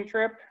tubing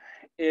trip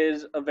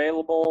is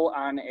available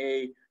on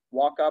a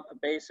walk-up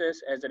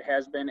basis as it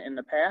has been in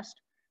the past.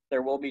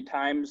 There will be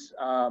times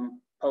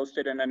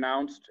posted and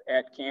announced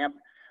at camp,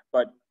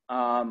 but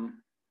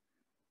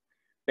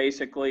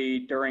basically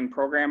during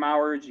program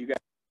hours, you guys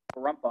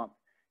have a rump bump.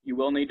 You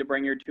will need to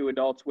bring your 2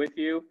 adults with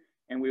you,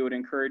 and we would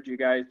encourage you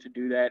guys to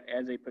do that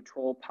as a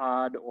patrol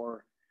pod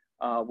or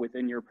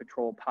within your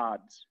patrol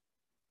pods.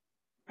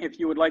 If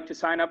you would like to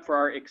sign up for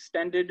our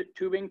extended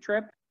tubing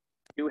trip,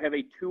 we do have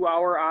a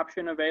 2-hour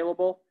option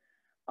available.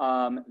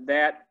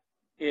 That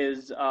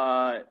is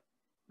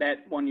that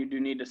one you do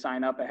need to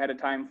sign up ahead of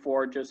time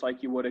for, just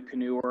like you would a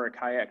canoe or a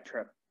kayak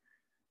trip.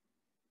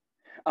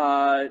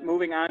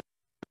 Moving on to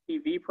the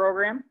ATV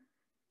program.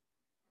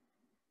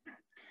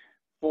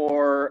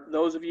 For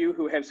those of you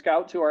who have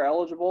scouts who are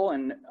eligible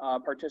and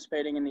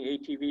participating in the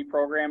ATV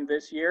program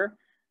this year,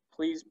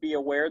 please be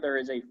aware there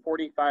is a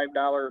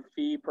 $45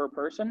 fee per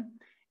person,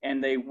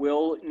 and they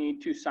will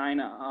need to sign,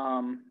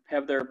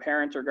 have their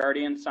parents or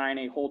guardians sign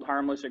a hold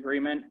harmless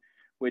agreement,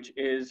 which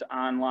is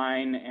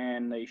online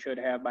and they should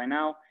have by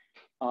now.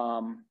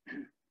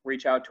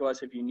 Reach out to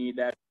us if you need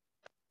that.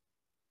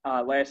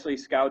 Lastly,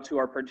 scouts who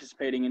are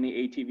participating in the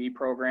ATV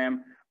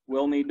program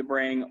will need to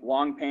bring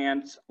long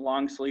pants,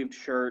 long sleeved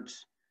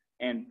shirts,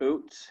 and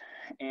boots.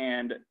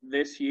 And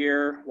this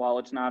year, while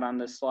it's not on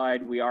this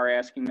slide, we are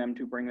asking them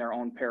to bring their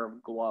own pair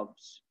of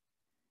gloves.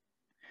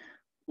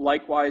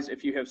 Likewise,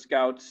 if you have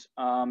scouts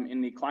in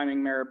the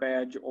climbing merit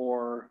badge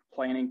or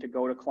planning to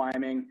go to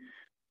climbing,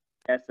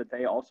 ask that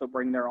they also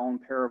bring their own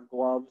pair of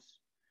gloves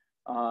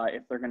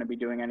if they're going to be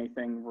doing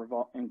anything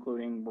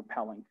including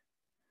rappelling.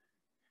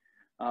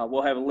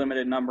 We'll have a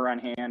limited number on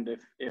hand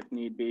if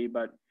need be,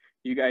 but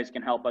you guys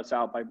can help us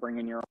out by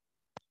bringing your own.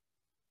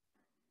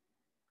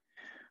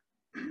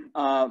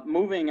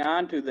 Moving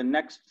on to the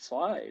next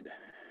slide.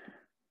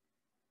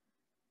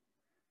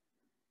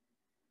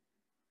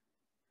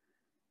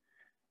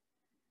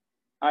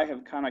 I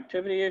have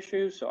connectivity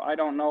issues, so I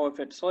don't know if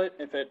it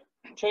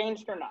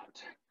changed or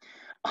not.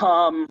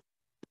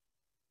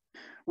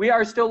 We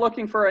are still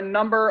looking for a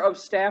number of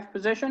staff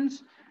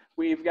positions.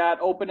 We've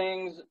got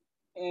openings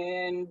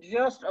in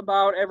just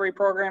about every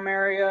program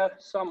area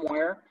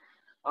somewhere.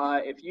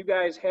 If you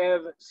guys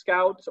have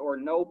scouts or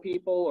know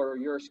people, or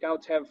your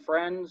scouts have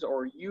friends,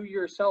 or you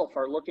yourself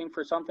are looking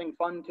for something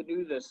fun to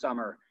do this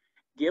summer,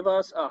 give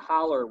us a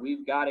holler.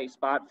 We've got a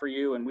spot for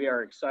you, and we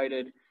are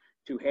excited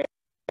to have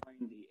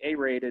the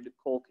A-rated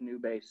Cole Canoe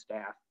Bay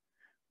staff.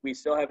 We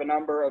still have a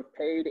number of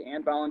paid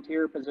and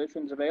volunteer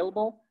positions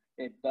available.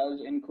 It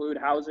does include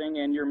housing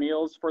and your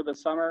meals for the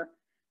summer,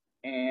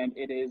 and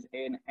it is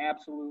an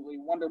absolutely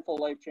wonderful,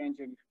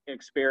 life-changing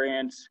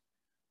experience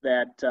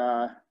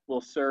that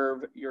will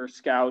serve your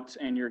scouts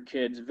and your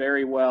kids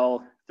very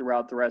well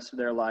throughout the rest of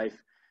their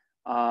life.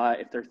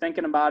 If they're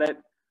thinking about it, get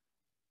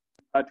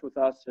in touch with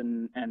us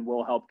and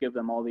we'll help give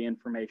them all the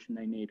information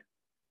they need.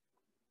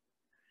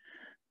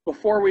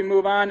 Before we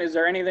move on, is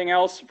there anything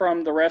else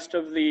from the rest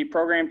of the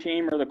program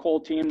team or the Cole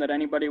team that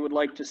anybody would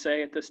like to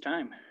say at this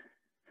time?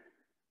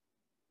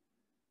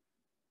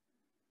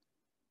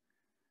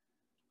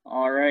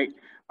 All right,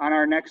 on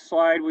our next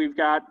slide, we've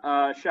got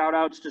shout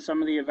outs to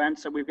some of the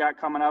events that we've got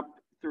coming up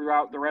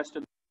throughout the rest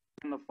of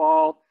the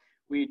fall.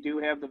 We do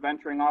have the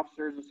Venturing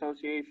Officers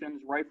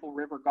Association's Rifle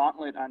River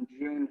Gauntlet on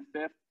June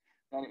 5th.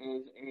 That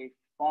is a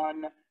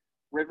fun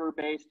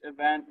river-based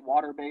event,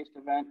 water-based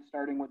event,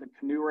 starting with a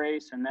canoe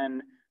race and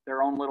then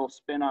their own little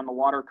spin on the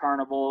water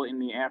carnival in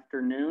the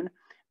afternoon.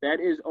 That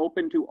is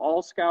open to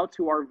all scouts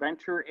who are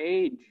venture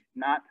age,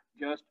 not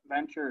just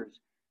ventures.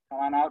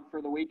 Come on out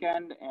for the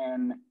weekend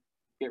and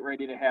get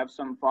ready to have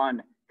some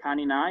fun.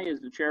 Connie Nye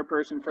is the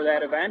chairperson for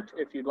that event.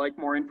 If you'd like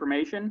more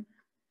information,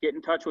 get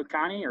in touch with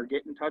Connie or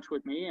get in touch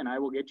with me and I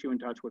will get you in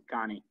touch with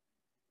Connie.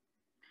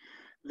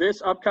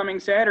 This upcoming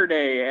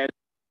Saturday, as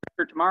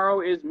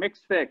tomorrow, is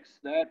Mix Fix.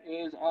 That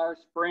is our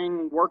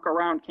spring work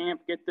around camp,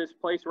 get this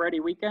place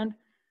ready weekend.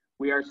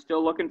 We are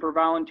still looking for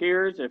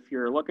volunteers. If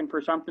you're looking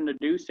for something to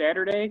do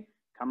Saturday,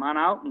 come on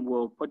out and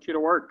we'll put you to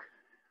work.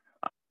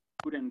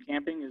 food and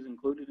camping is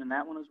included in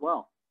that one as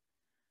well.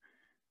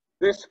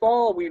 This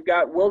fall, we've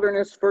got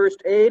Wilderness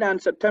First Aid on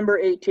September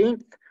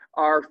 18th,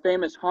 our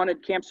famous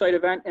haunted campsite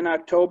event in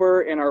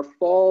October, and our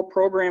fall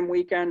program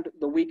weekend,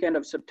 the weekend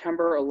of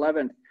September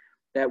 11th.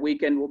 That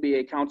weekend will be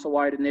a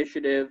council-wide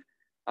initiative,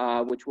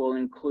 which will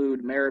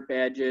include merit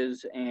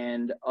badges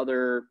and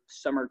other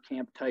summer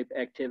camp type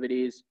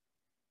activities.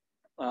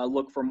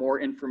 Look for more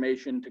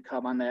information to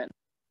come on that.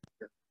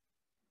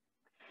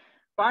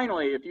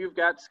 Finally, if you've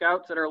got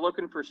scouts that are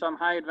looking for some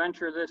high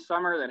adventure this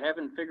summer that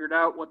haven't figured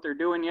out what they're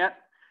doing yet,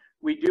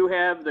 we do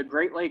have the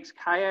Great Lakes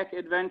Kayak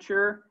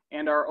Adventure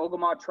and our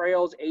Ogama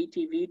Trails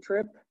ATV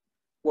trip,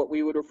 what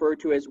we would refer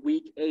to as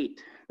week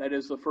 8. That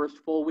is the first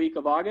full week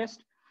of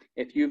August.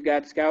 If you've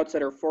got scouts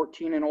that are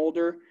 14 and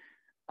older,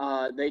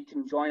 they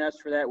can join us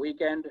for that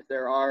weekend.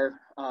 There are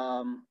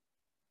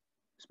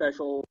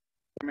special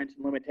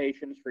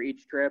limitations for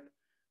each trip.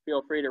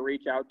 Feel free to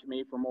reach out to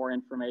me for more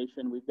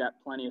information. We've got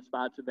plenty of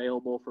spots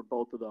available for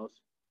both of those.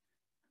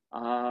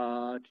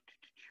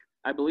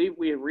 I believe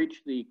we have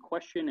reached the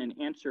question and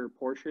answer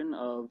portion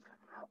of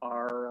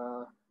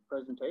our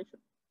presentation.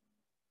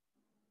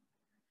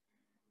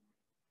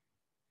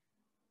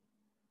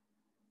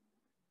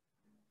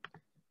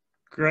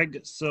 Greg,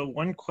 so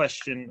one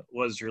question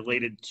was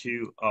related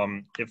to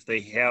if they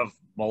have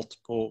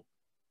multiple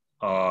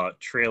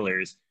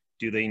trailers,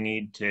 do they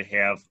need to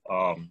have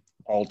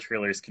all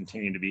trailers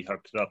continue to be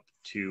hooked up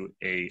to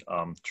a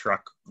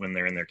truck when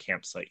they're in their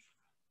campsite?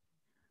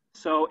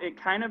 So it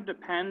kind of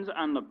depends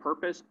on the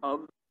purpose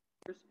of the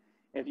trailers.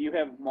 If you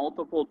have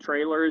multiple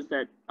trailers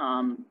that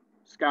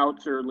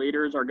scouts or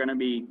leaders are going to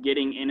be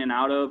getting in and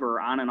out of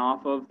or on and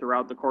off of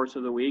throughout the course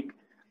of the week,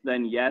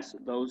 then yes,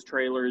 those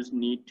trailers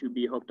need to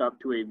be hooked up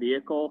to a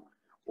vehicle,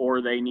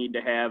 or they need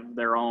to have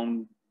their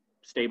own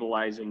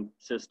stabilizing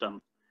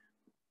system,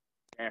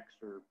 X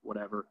or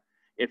whatever.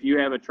 If you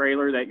have a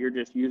trailer that you're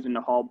just using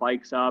to haul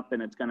bikes up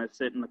and it's going to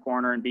sit in the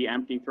corner and be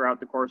empty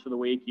throughout the course of the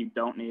week, you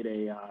don't need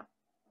a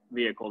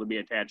vehicle to be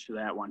attached to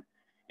that one.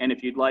 And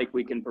if you'd like,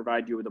 we can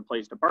provide you with a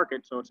place to park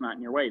it so it's not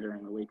in your way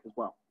during the week as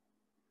well.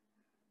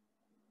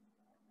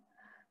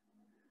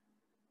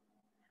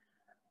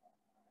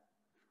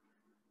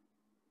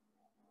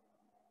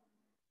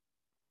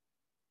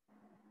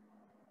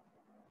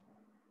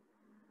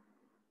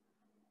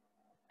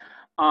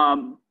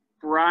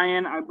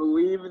 Brian, I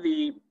believe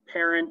the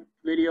parent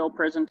video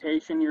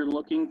presentation you're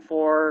looking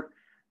for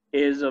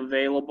is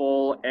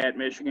available at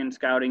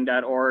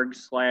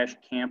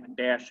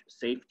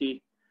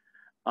michiganscouting.org/camp-safety.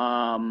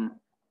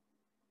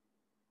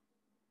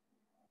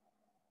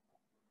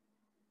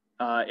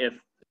 If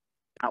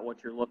not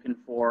what you're looking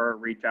for,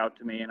 reach out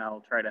to me and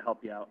I'll try to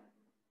help you out.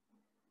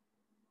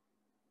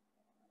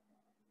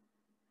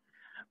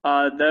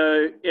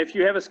 If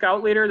you have a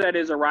scout leader that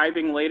is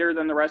arriving later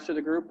than the rest of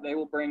the group, they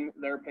will bring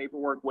their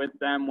paperwork with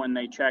them when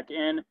they check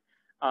in,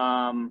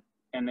 and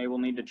they will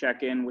need to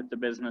check in with the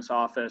business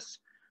office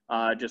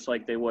just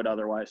like they would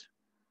otherwise.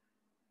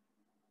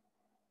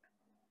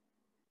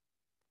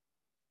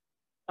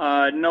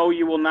 No,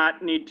 you will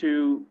not need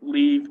to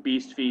leave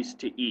Beast Feast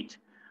to eat.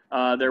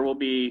 There will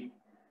be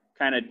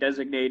kind of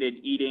designated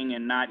eating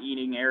and not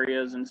eating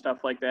areas and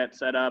stuff like that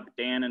set up.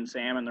 Dan and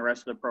Sam and the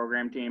rest of the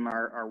program team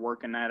are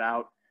working that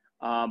out.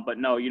 But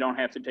no, you don't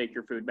have to take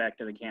your food back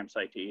to the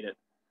campsite to eat it.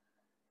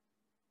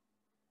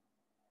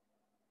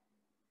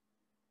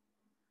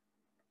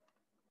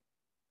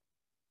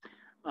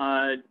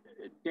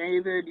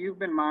 David, you've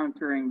been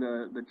monitoring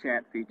the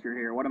chat feature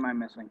here. What am I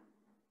missing?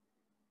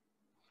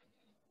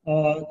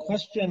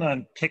 Question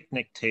on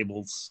picnic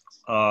tables.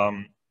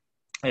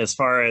 As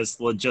far as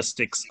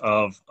logistics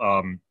of,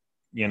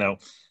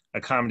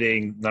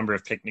 accommodating number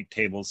of picnic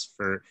tables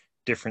for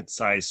different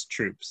size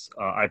troops.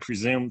 I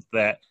presume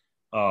that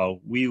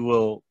we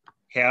will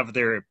have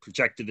their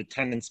projected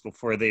attendance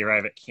before they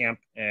arrive at camp,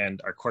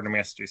 and our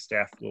quartermaster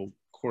staff will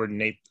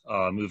coordinate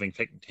moving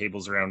picnic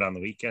tables around on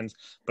the weekends.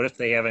 But if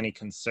they have any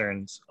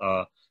concerns,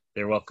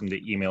 they're welcome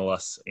to email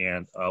us,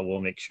 and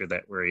we'll make sure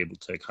that we're able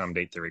to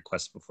accommodate their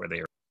requests before they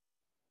arrive.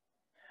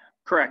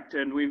 Correct,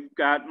 and we've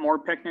got more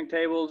picnic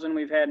tables than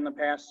we've had in the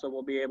past, so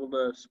we'll be able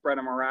to spread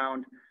them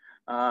around.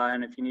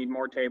 And if you need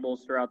more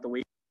tables throughout the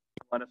week,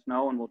 let us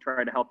know and we'll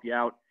try to help you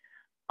out.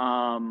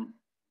 I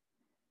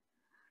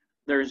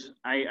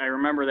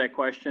remember that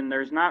question.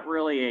 There's not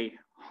really a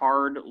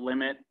hard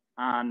limit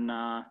on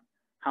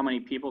how many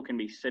people can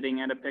be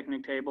sitting at a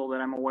picnic table that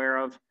I'm aware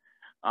of,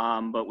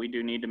 but we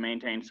do need to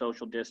maintain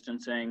social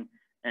distancing,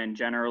 and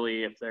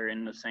generally if they're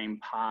in the same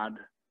pod,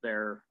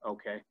 they're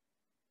okay.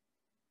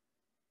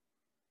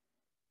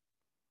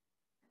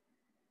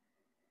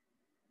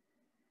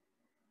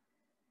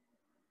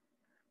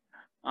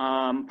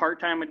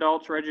 Part-time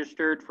adults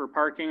registered for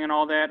parking and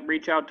all that,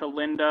 reach out to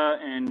Linda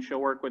and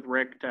she'll work with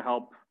Rick to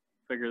help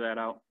figure that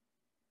out.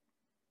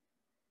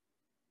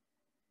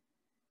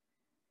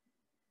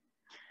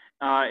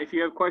 If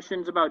you have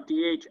questions about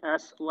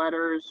DHS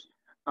letters,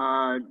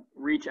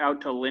 reach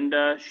out to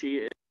Linda. She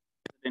is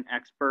an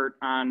expert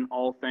on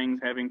all things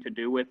having to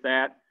do with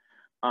that.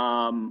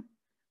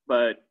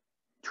 But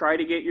try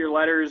to get your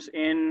letters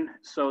in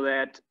so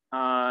that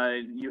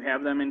you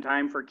have them in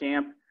time for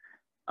camp.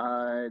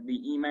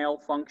 The email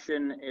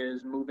function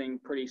is moving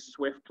pretty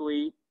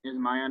swiftly, is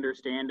my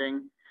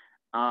understanding.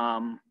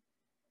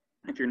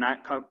 If you're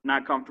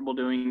not comfortable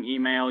doing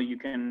email, you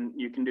can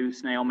do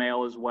snail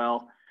mail as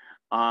well.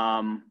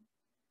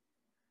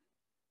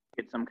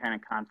 Get some kind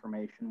of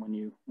confirmation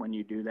when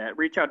you do that.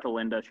 Reach out to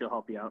Linda; she'll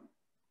help you out.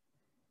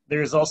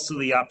 There's also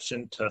the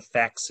option to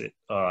fax it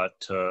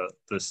to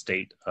the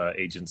state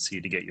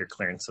agency to get your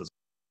clearances.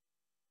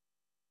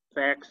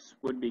 Fax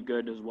would be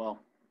good as well.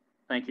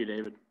 Thank you,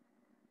 David.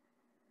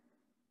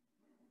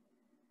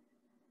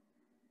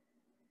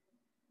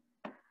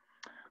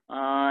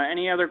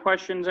 Any other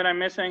questions that I'm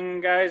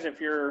missing, guys? If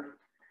you're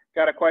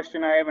got a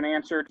question I haven't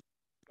answered,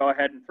 go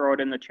ahead and throw it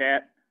in the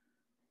chat.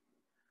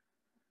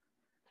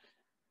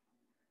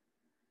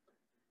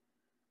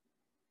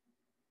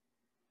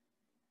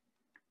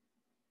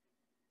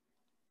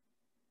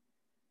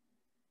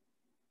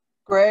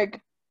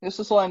 Greg, this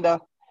is Linda.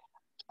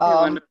 Hey,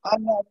 Linda.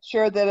 I'm not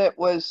sure that it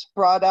was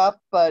brought up,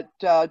 but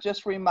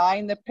just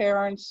remind the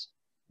parents,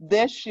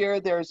 this year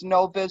there's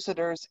no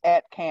visitors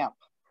at camp.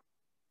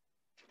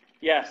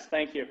 Yes,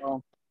 thank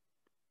you.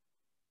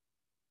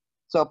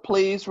 So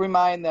please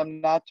remind them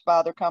not to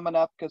bother coming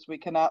up because we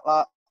cannot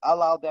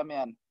allow them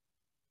in.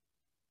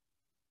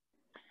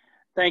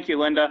 Thank you,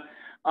 Linda.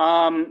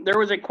 There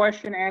was a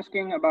question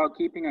asking about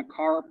keeping a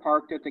car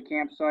parked at the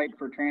campsite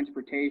for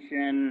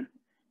transportation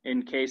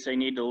in case they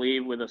need to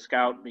leave with a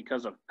scout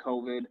because of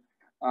COVID.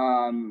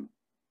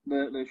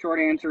 The short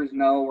answer is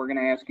no. We're going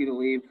to ask you to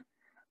leave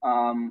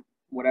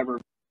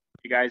whatever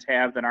you guys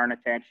have that aren't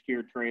attached to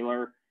your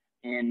trailer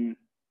in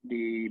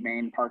the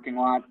main parking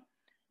lot.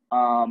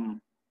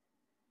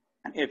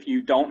 If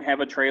you don't have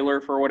a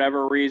trailer for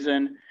whatever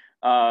reason,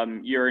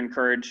 you're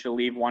encouraged to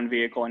leave one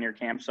vehicle in your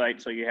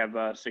campsite so you have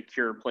a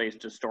secure place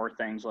to store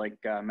things like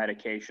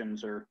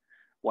medications or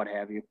what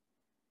have you.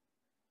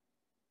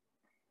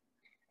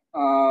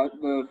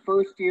 The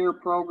first year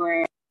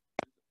program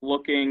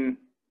looking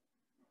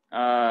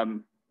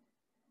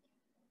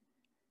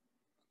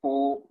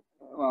full,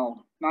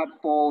 well, not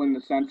full in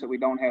the sense that we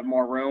don't have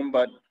more room,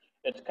 but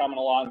it's coming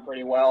along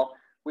pretty well.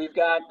 We've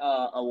got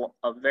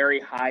a very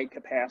high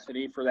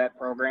capacity for that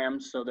program,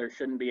 so there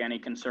shouldn't be any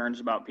concerns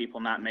about people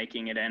not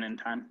making it in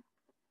time.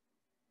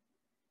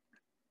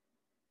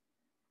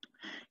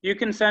 You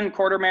can send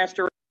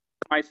quartermaster,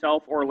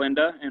 myself, or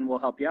Linda, and we'll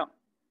help you out.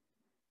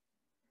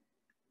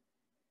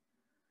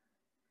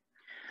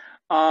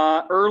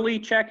 Early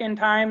check-in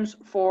times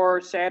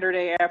for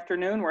Saturday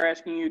afternoon, we're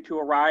asking you to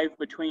arrive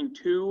between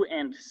 2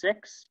 and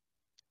 6.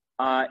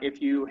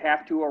 If you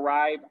have to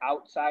arrive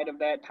outside of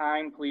that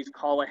time, please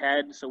call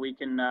ahead so we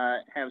can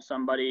have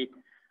somebody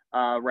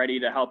ready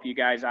to help you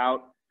guys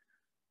out.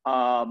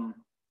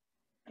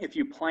 If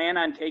you plan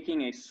on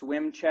taking a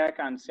swim check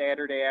on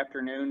Saturday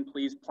afternoon,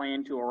 please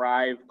plan to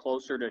arrive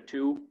closer to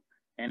 2.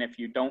 And if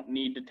you don't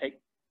need to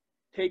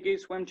take a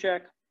swim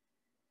check,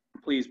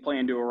 please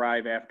plan to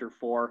arrive after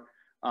 4.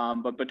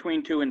 But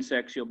between 2 and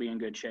 6, you'll be in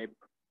good shape.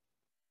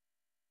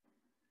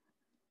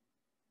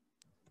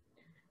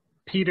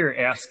 Peter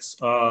asks,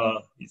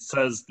 it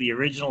says the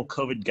original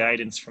COVID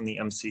guidance from the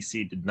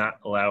MCC did not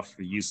allow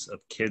for use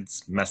of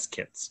kids' mess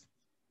kits.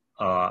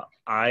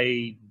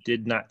 I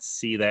did not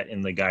see that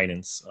in the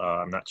guidance.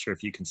 I'm not sure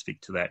if you can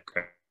speak to that,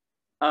 Craig.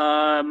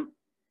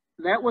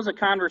 That was a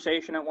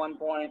conversation at one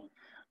point.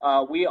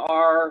 We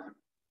are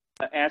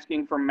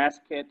asking for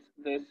mess kits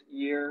this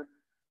year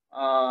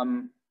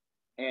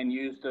and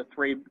use the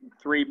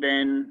three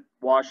bin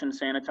wash and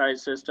sanitize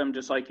system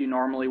just like you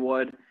normally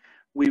would.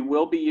 We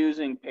will be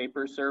using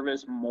paper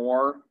service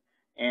more,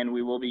 and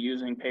we will be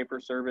using paper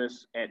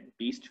service at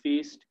Beast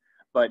Feast,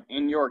 but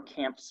in your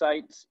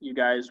campsites, you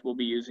guys will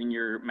be using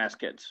your mess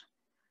kits.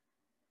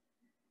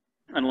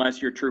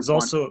 Unless your troop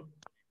wants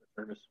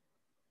service.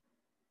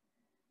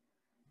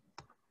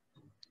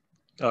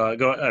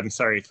 I'm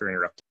sorry for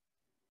interrupting.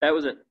 That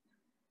was it.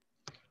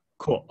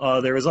 Cool.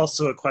 There was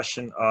also a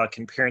question,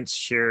 can parents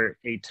share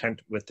a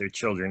tent with their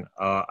children?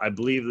 I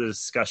believe the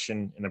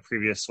discussion in a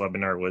previous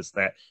webinar was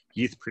that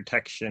youth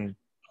protection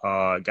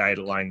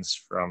guidelines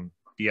from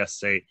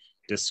BSA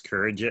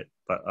discourage it,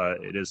 but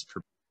it is.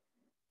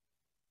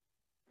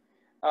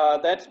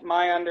 That's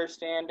my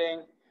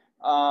understanding.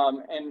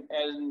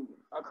 And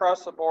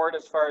across the board,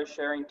 as far as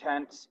sharing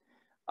tents,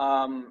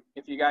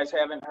 if you guys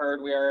haven't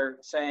heard, we are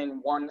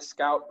saying 1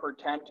 scout per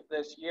tent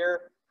this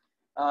year.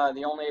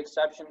 The only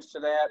exceptions to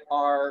that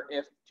are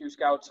if 2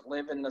 scouts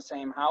live in the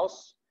same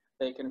house,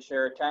 they can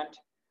share a tent,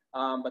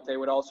 but they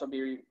would also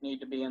need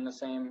to be in the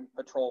same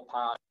patrol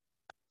pod.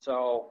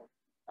 So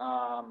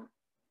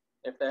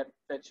if that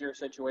fits your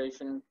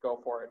situation, go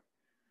for it.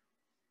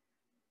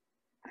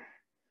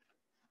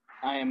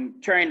 I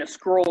am trying to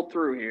scroll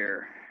through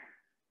here.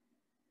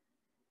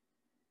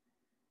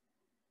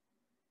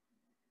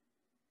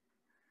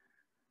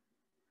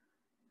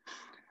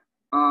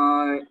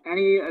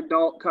 Any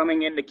adult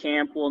coming into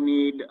camp will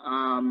need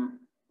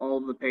all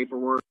of the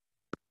paperwork.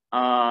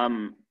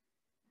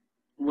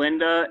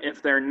 Linda,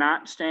 if they're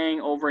not staying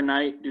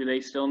overnight, do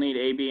they still need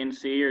A, B, and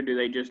C, or do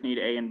they just need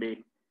A and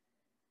B?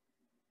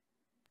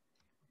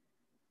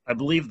 I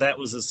believe that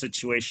was a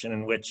situation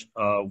in which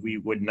we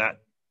would not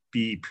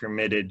be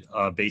permitted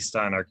based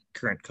on our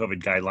current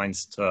COVID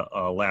guidelines to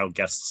allow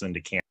guests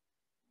into camp.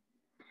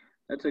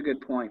 That's a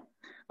good point.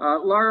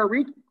 Laura,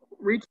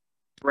 reach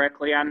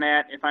directly on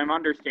that. If I'm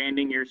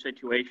understanding your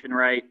situation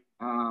right,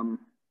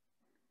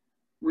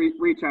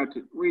 reach out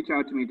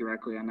to me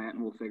directly on that,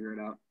 and we'll figure it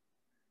out.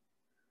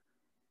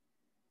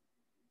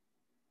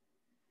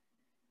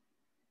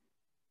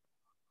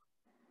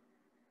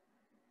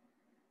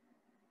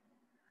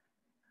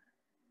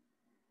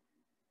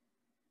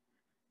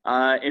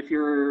 If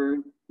you're,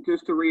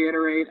 just to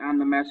reiterate on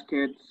the mess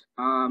kits,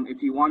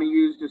 if you want to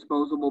use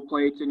disposable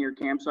plates in your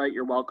campsite,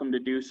 you're welcome to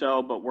do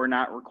so, but we're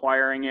not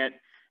requiring it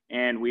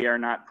and we are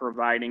not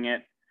providing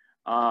it.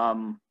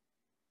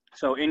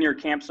 So in your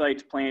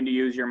campsites, plan to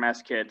use your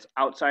mess kits.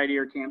 Outside of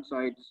your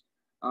campsites,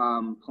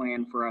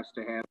 plan for us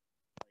to have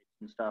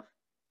and stuff.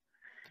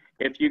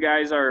 If you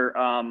guys are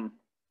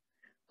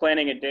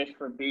planning a dish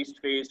for Beast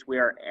Feast, we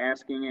are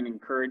asking and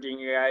encouraging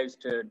you guys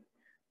to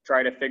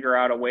try to figure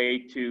out a way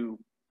to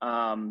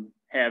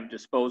have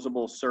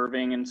disposable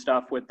serving and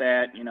stuff with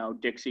that, you know,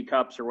 Dixie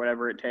cups or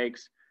whatever it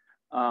takes.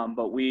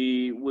 But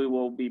we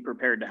will be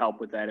prepared to help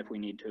with that if we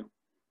need to.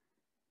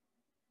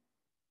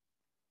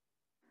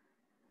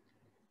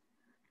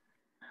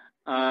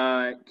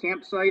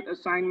 Campsite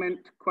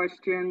assignment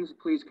questions,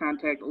 please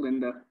contact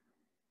Linda.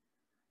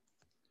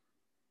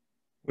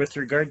 With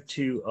regard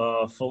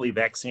to fully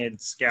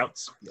vaccinated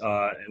scouts,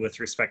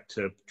 with respect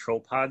to patrol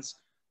pods,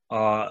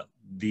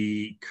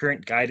 the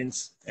current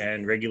guidance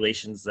and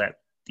regulations that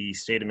the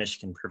state of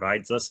Michigan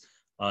provides us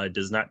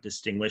does not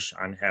distinguish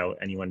on how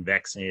anyone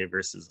vaccinated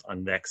versus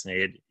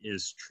unvaccinated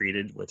is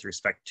treated with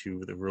respect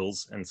to the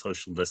rules and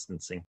social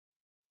distancing.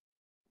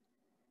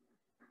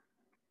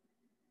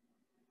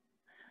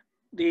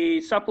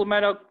 The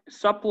supplemental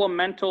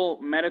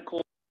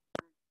medical,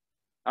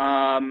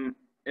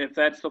 if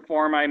that's the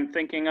form I'm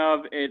thinking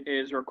of, it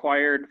is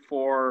required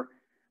for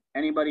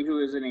anybody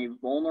who is in a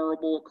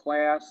vulnerable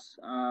class,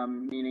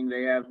 meaning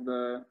they have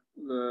the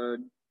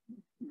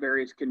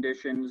various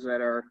conditions that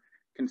are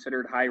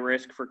considered high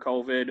risk for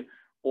COVID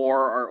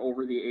or are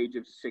over the age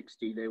of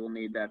 60. They will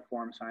need that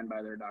form signed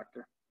by their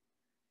doctor.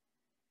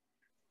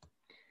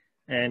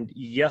 And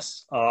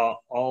yes,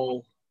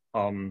 all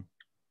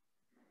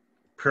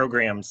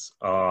programs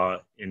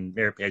in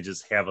merit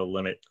badges have a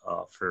limit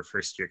for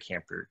first year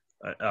camper.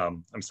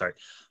 I'm sorry,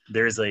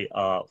 there's a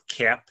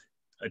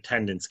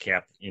attendance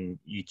cap in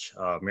each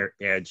merit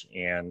badge,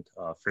 and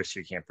first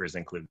year campers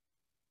included.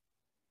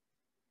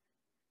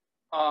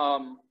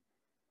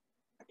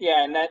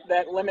 Yeah, and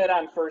that limit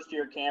on first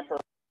year camper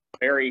is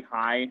very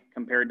high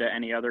compared to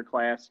any other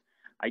class.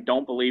 I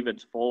don't believe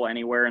it's full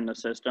anywhere in the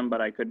system, but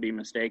I could be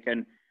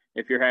mistaken.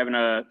 If you're having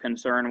a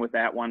concern with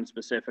that one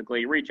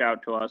specifically, reach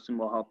out to us and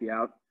we'll help you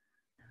out.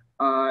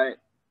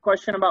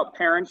 Question about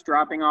parents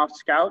dropping off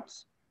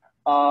scouts.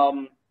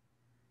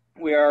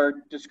 We are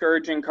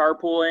discouraging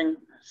carpooling,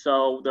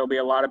 so there'll be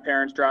a lot of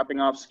parents dropping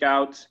off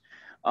scouts.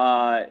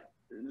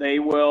 They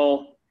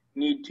will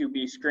need to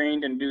be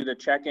screened and do the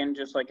check-in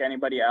just like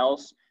anybody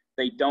else.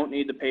 They don't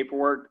need the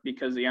paperwork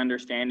because the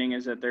understanding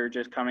is that they're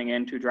just coming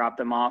in to drop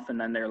them off and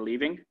then they're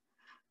leaving.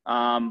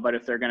 But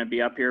if they're going to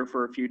be up here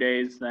for a few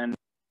days, then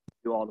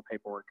do all the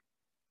paperwork.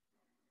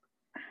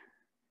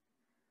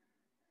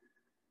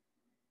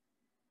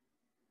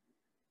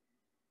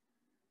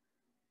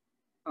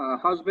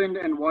 Husband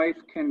and wife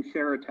can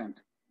share a tent.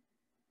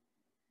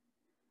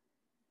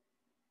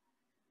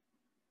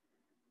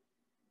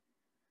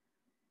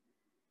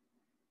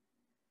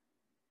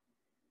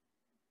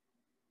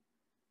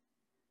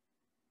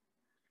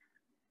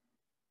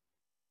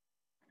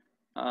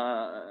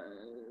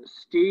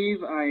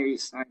 Steve, I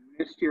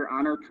missed your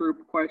honor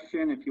troop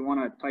question. If you want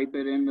to type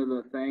it into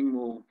the thing,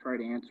 we'll try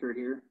to answer it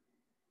here.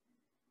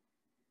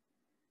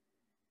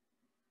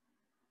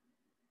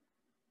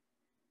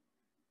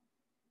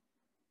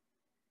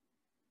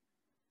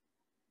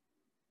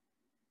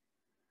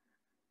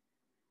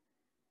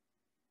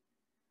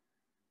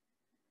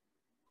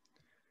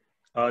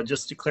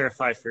 Just to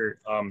clarify for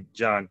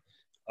John,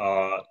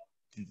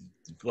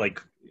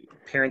 like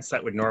parents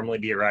that would normally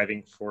be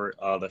arriving for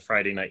the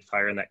Friday night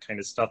fire and that kind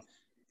of stuff,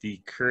 the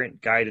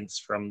current guidance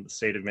from the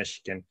state of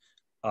Michigan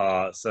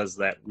says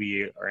that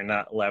we are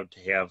not allowed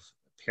to have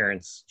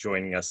parents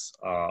joining us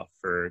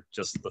for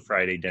just the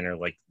Friday dinner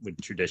like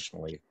would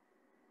traditionally.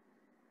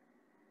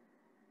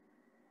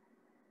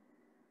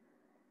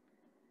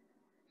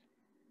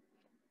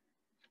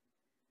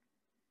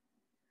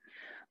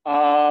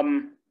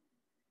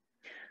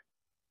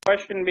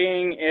 Question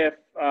being if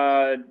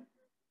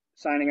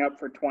signing up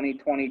for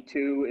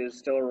 2022 is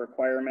still a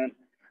requirement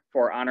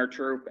for honor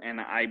troop,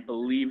 and I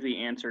believe the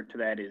answer to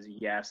that is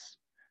yes,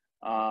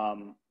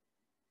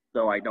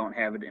 though I don't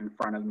have it in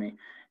front of me.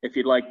 If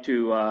you'd like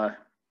to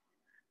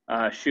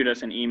shoot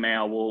us an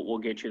email, we'll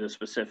get you the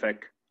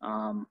specific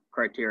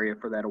criteria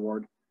for that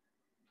award.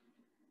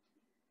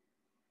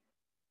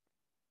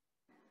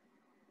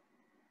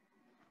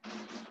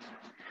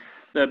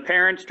 The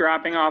parents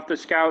dropping off the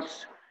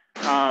scouts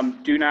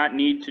do not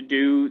need to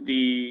do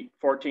the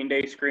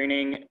 14-day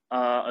screening,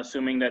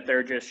 assuming that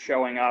they're just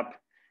showing up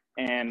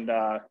and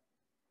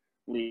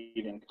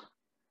leaving.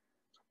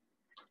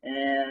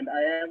 And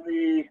I have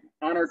the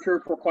honor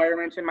troop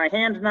requirements in my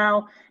hands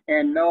now,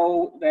 and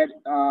know that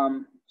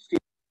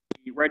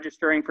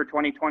registering for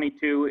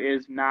 2022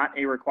 is not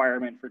a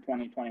requirement for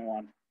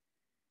 2021.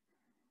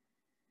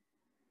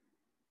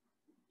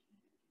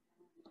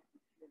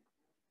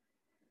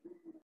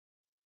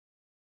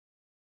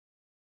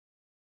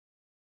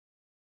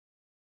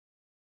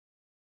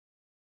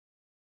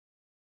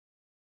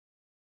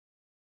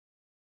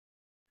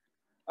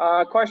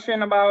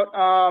 Question about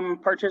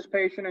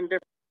participation in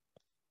different,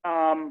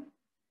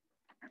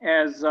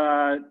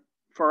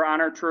 for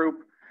honor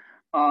troop.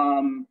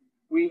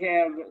 We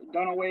have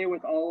done away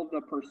with all of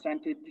the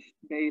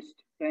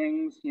percentage-based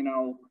things, you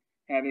know,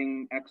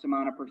 having X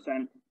amount of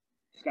percent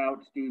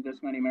scouts do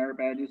this many merit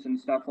badges and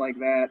stuff like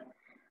that.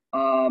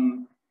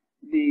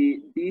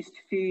 The Beast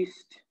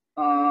Feast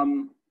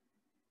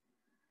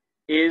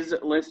is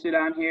listed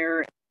on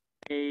here,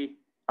 a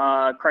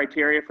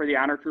criteria for the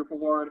honor troop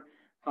award.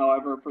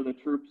 However, for the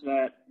troops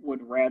that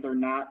would rather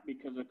not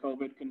because of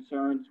COVID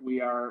concerns,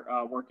 we are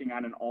working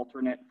on an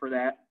alternate for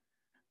that,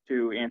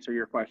 to answer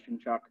your question,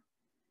 Chuck.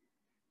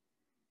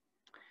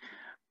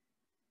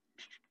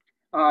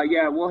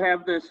 Yeah, we'll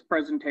have this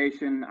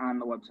presentation on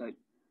the website.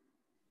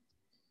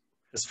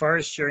 As far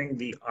as sharing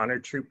the honor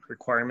troop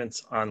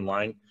requirements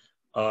online,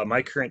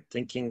 my current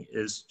thinking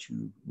is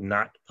to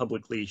not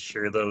publicly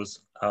share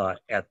those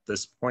at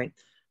this point,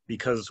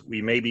 because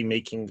we may be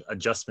making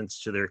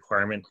adjustments to the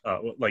requirement.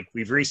 Like,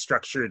 we've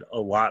restructured a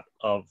lot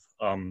of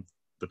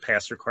the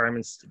past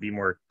requirements to be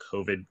more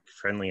COVID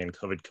friendly and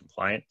COVID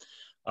compliant.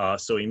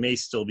 So we may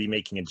still be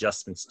making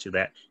adjustments to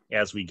that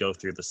as we go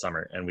through the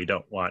summer, and we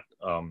don't want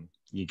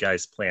you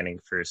guys planning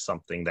for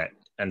something that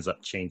ends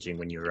up changing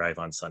when you arrive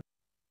on Sunday.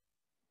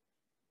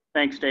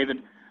 Thanks,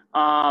 David.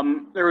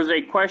 There was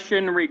a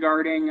question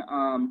regarding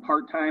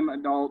part-time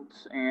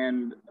adults,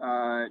 and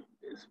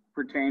this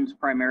pertains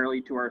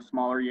primarily to our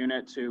smaller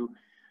units who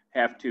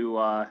have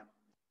to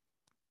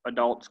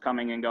adults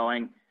coming and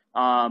going.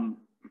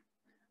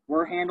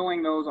 We're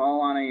handling those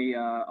all on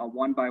a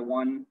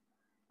one-by-one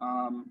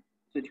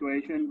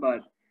situation,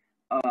 but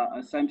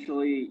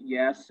essentially,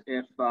 yes,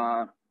 if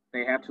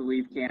they have to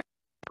leave camp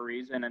for a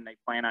reason and they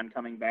plan on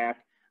coming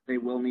back, they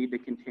will need to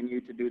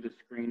continue to do the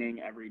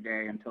screening every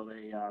day until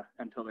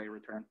they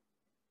return.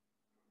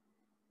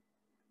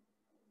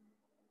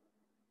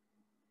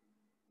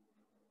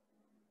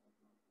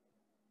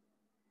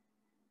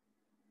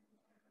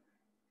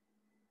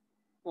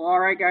 Well, all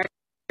right, guys.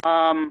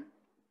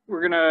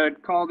 We're gonna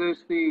call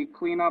this the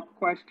cleanup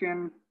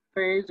question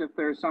phase. If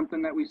there's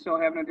something that we still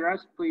haven't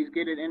addressed, please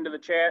get it into the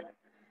chat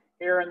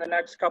here in the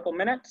next couple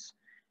minutes.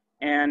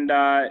 And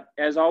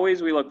as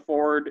always, we look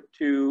forward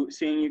to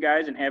seeing you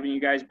guys and having you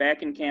guys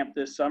back in camp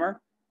this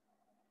summer.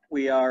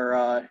 We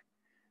are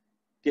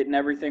getting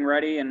everything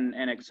ready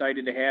and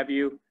excited to have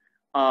you.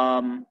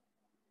 To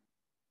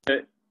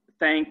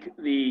thank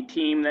the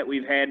team that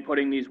we've had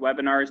putting these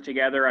webinars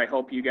together. I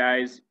hope you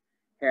guys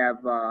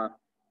have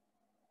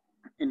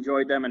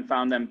enjoyed them and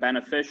found them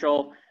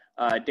beneficial.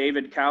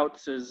 David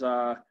Kautz is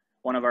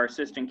one of our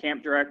assistant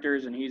camp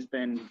directors, and he's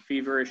been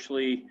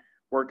feverishly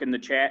working the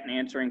chat and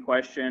answering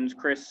questions.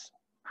 Chris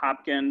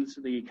Hopkins,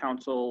 the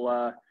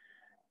council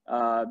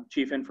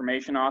chief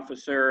information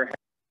officer, has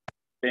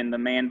been the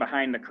man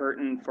behind the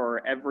curtain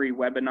for every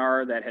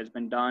webinar that has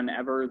been done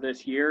ever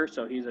this year.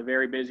 So he's a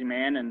very busy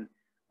man, and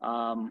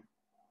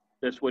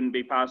this wouldn't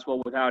be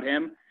possible without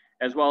him,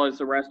 as well as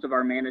the rest of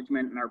our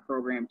management and our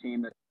program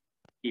team that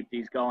keep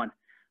these going.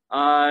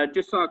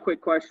 Just saw a quick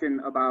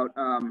question about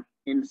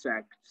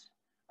insects.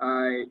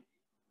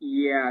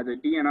 Yeah, the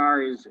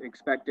DNR is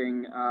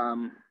expecting,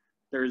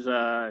 there's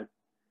a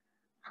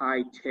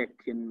high tick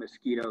and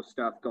mosquito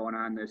stuff going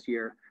on this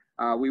year.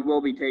 We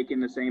will be taking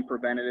the same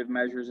preventative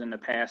measures in the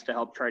past to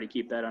help try to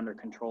keep that under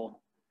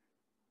control.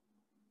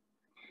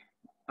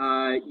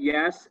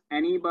 Yes,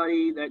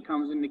 anybody that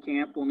comes into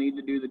camp will need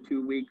to do the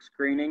 2-week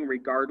screening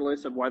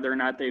regardless of whether or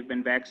not they've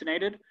been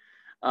vaccinated.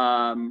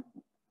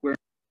 We're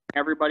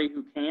everybody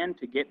who can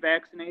to get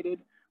vaccinated,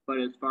 but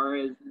as far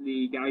as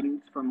the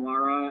guidance from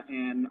Laura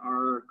and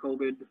our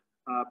COVID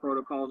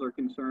protocols are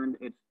concerned,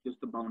 it's just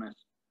a bonus.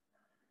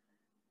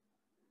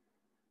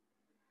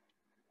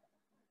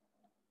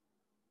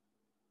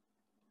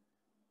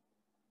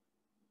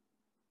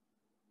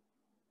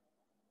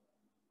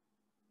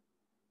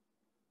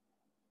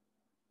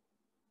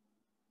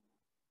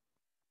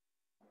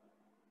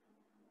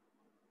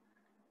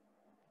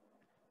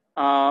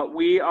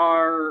 We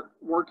are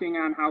working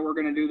on how we're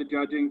going to do the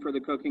judging for the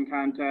cooking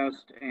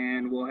contest,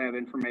 and we'll have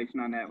information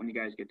on that when you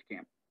guys get to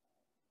camp.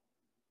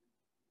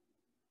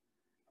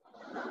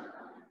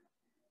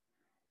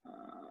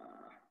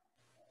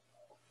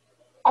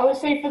 I would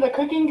say for the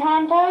cooking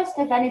contest,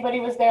 if anybody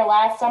was there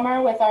last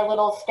summer with our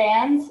little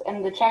stands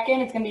and the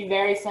check-in, it's going to be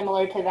very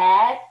similar to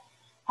that.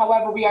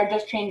 However, we are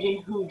just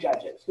changing who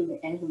judges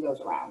and who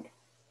goes around.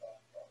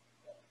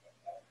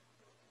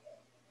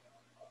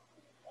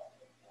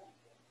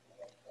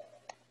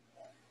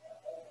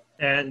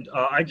 And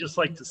I'd just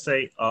like to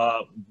say,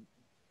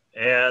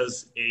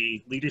 as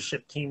a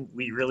leadership team,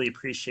 we really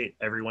appreciate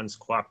everyone's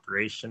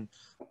cooperation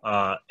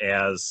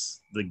as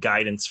the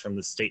guidance from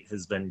the state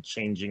has been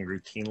changing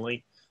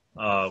routinely.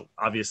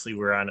 Obviously,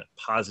 we're on a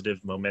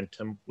positive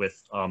momentum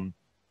with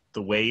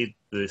the way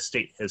the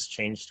state has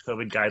changed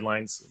COVID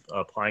guidelines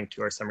applying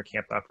to our summer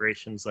camp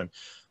operations. And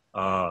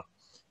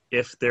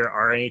if there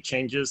are any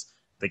changes,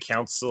 the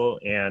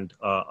council and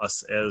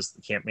us as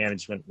the camp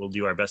management will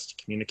do our best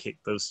to communicate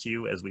those to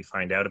you as we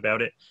find out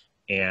about it.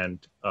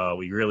 And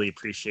we really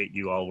appreciate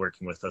you all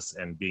working with us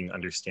and being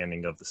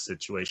understanding of the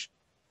situation.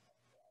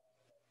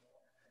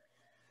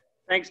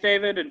 Thanks,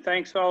 David, and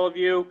thanks to all of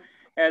you.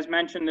 As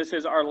mentioned, this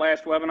is our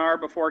last webinar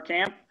before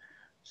camp,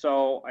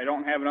 so I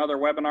don't have another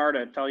webinar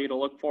to tell you to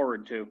look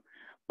forward to.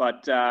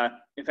 But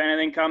if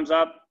anything comes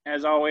up,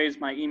 as always,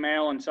 my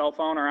email and cell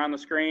phone are on the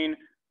screen.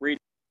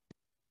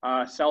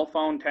 Cell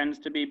phone tends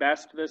to be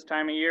best this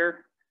time of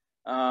year.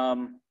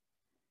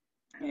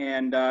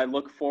 And I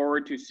look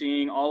forward to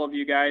seeing all of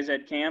you guys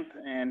at camp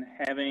and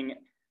having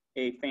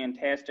a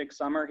fantastic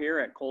summer here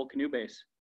at Cole Canoe Base.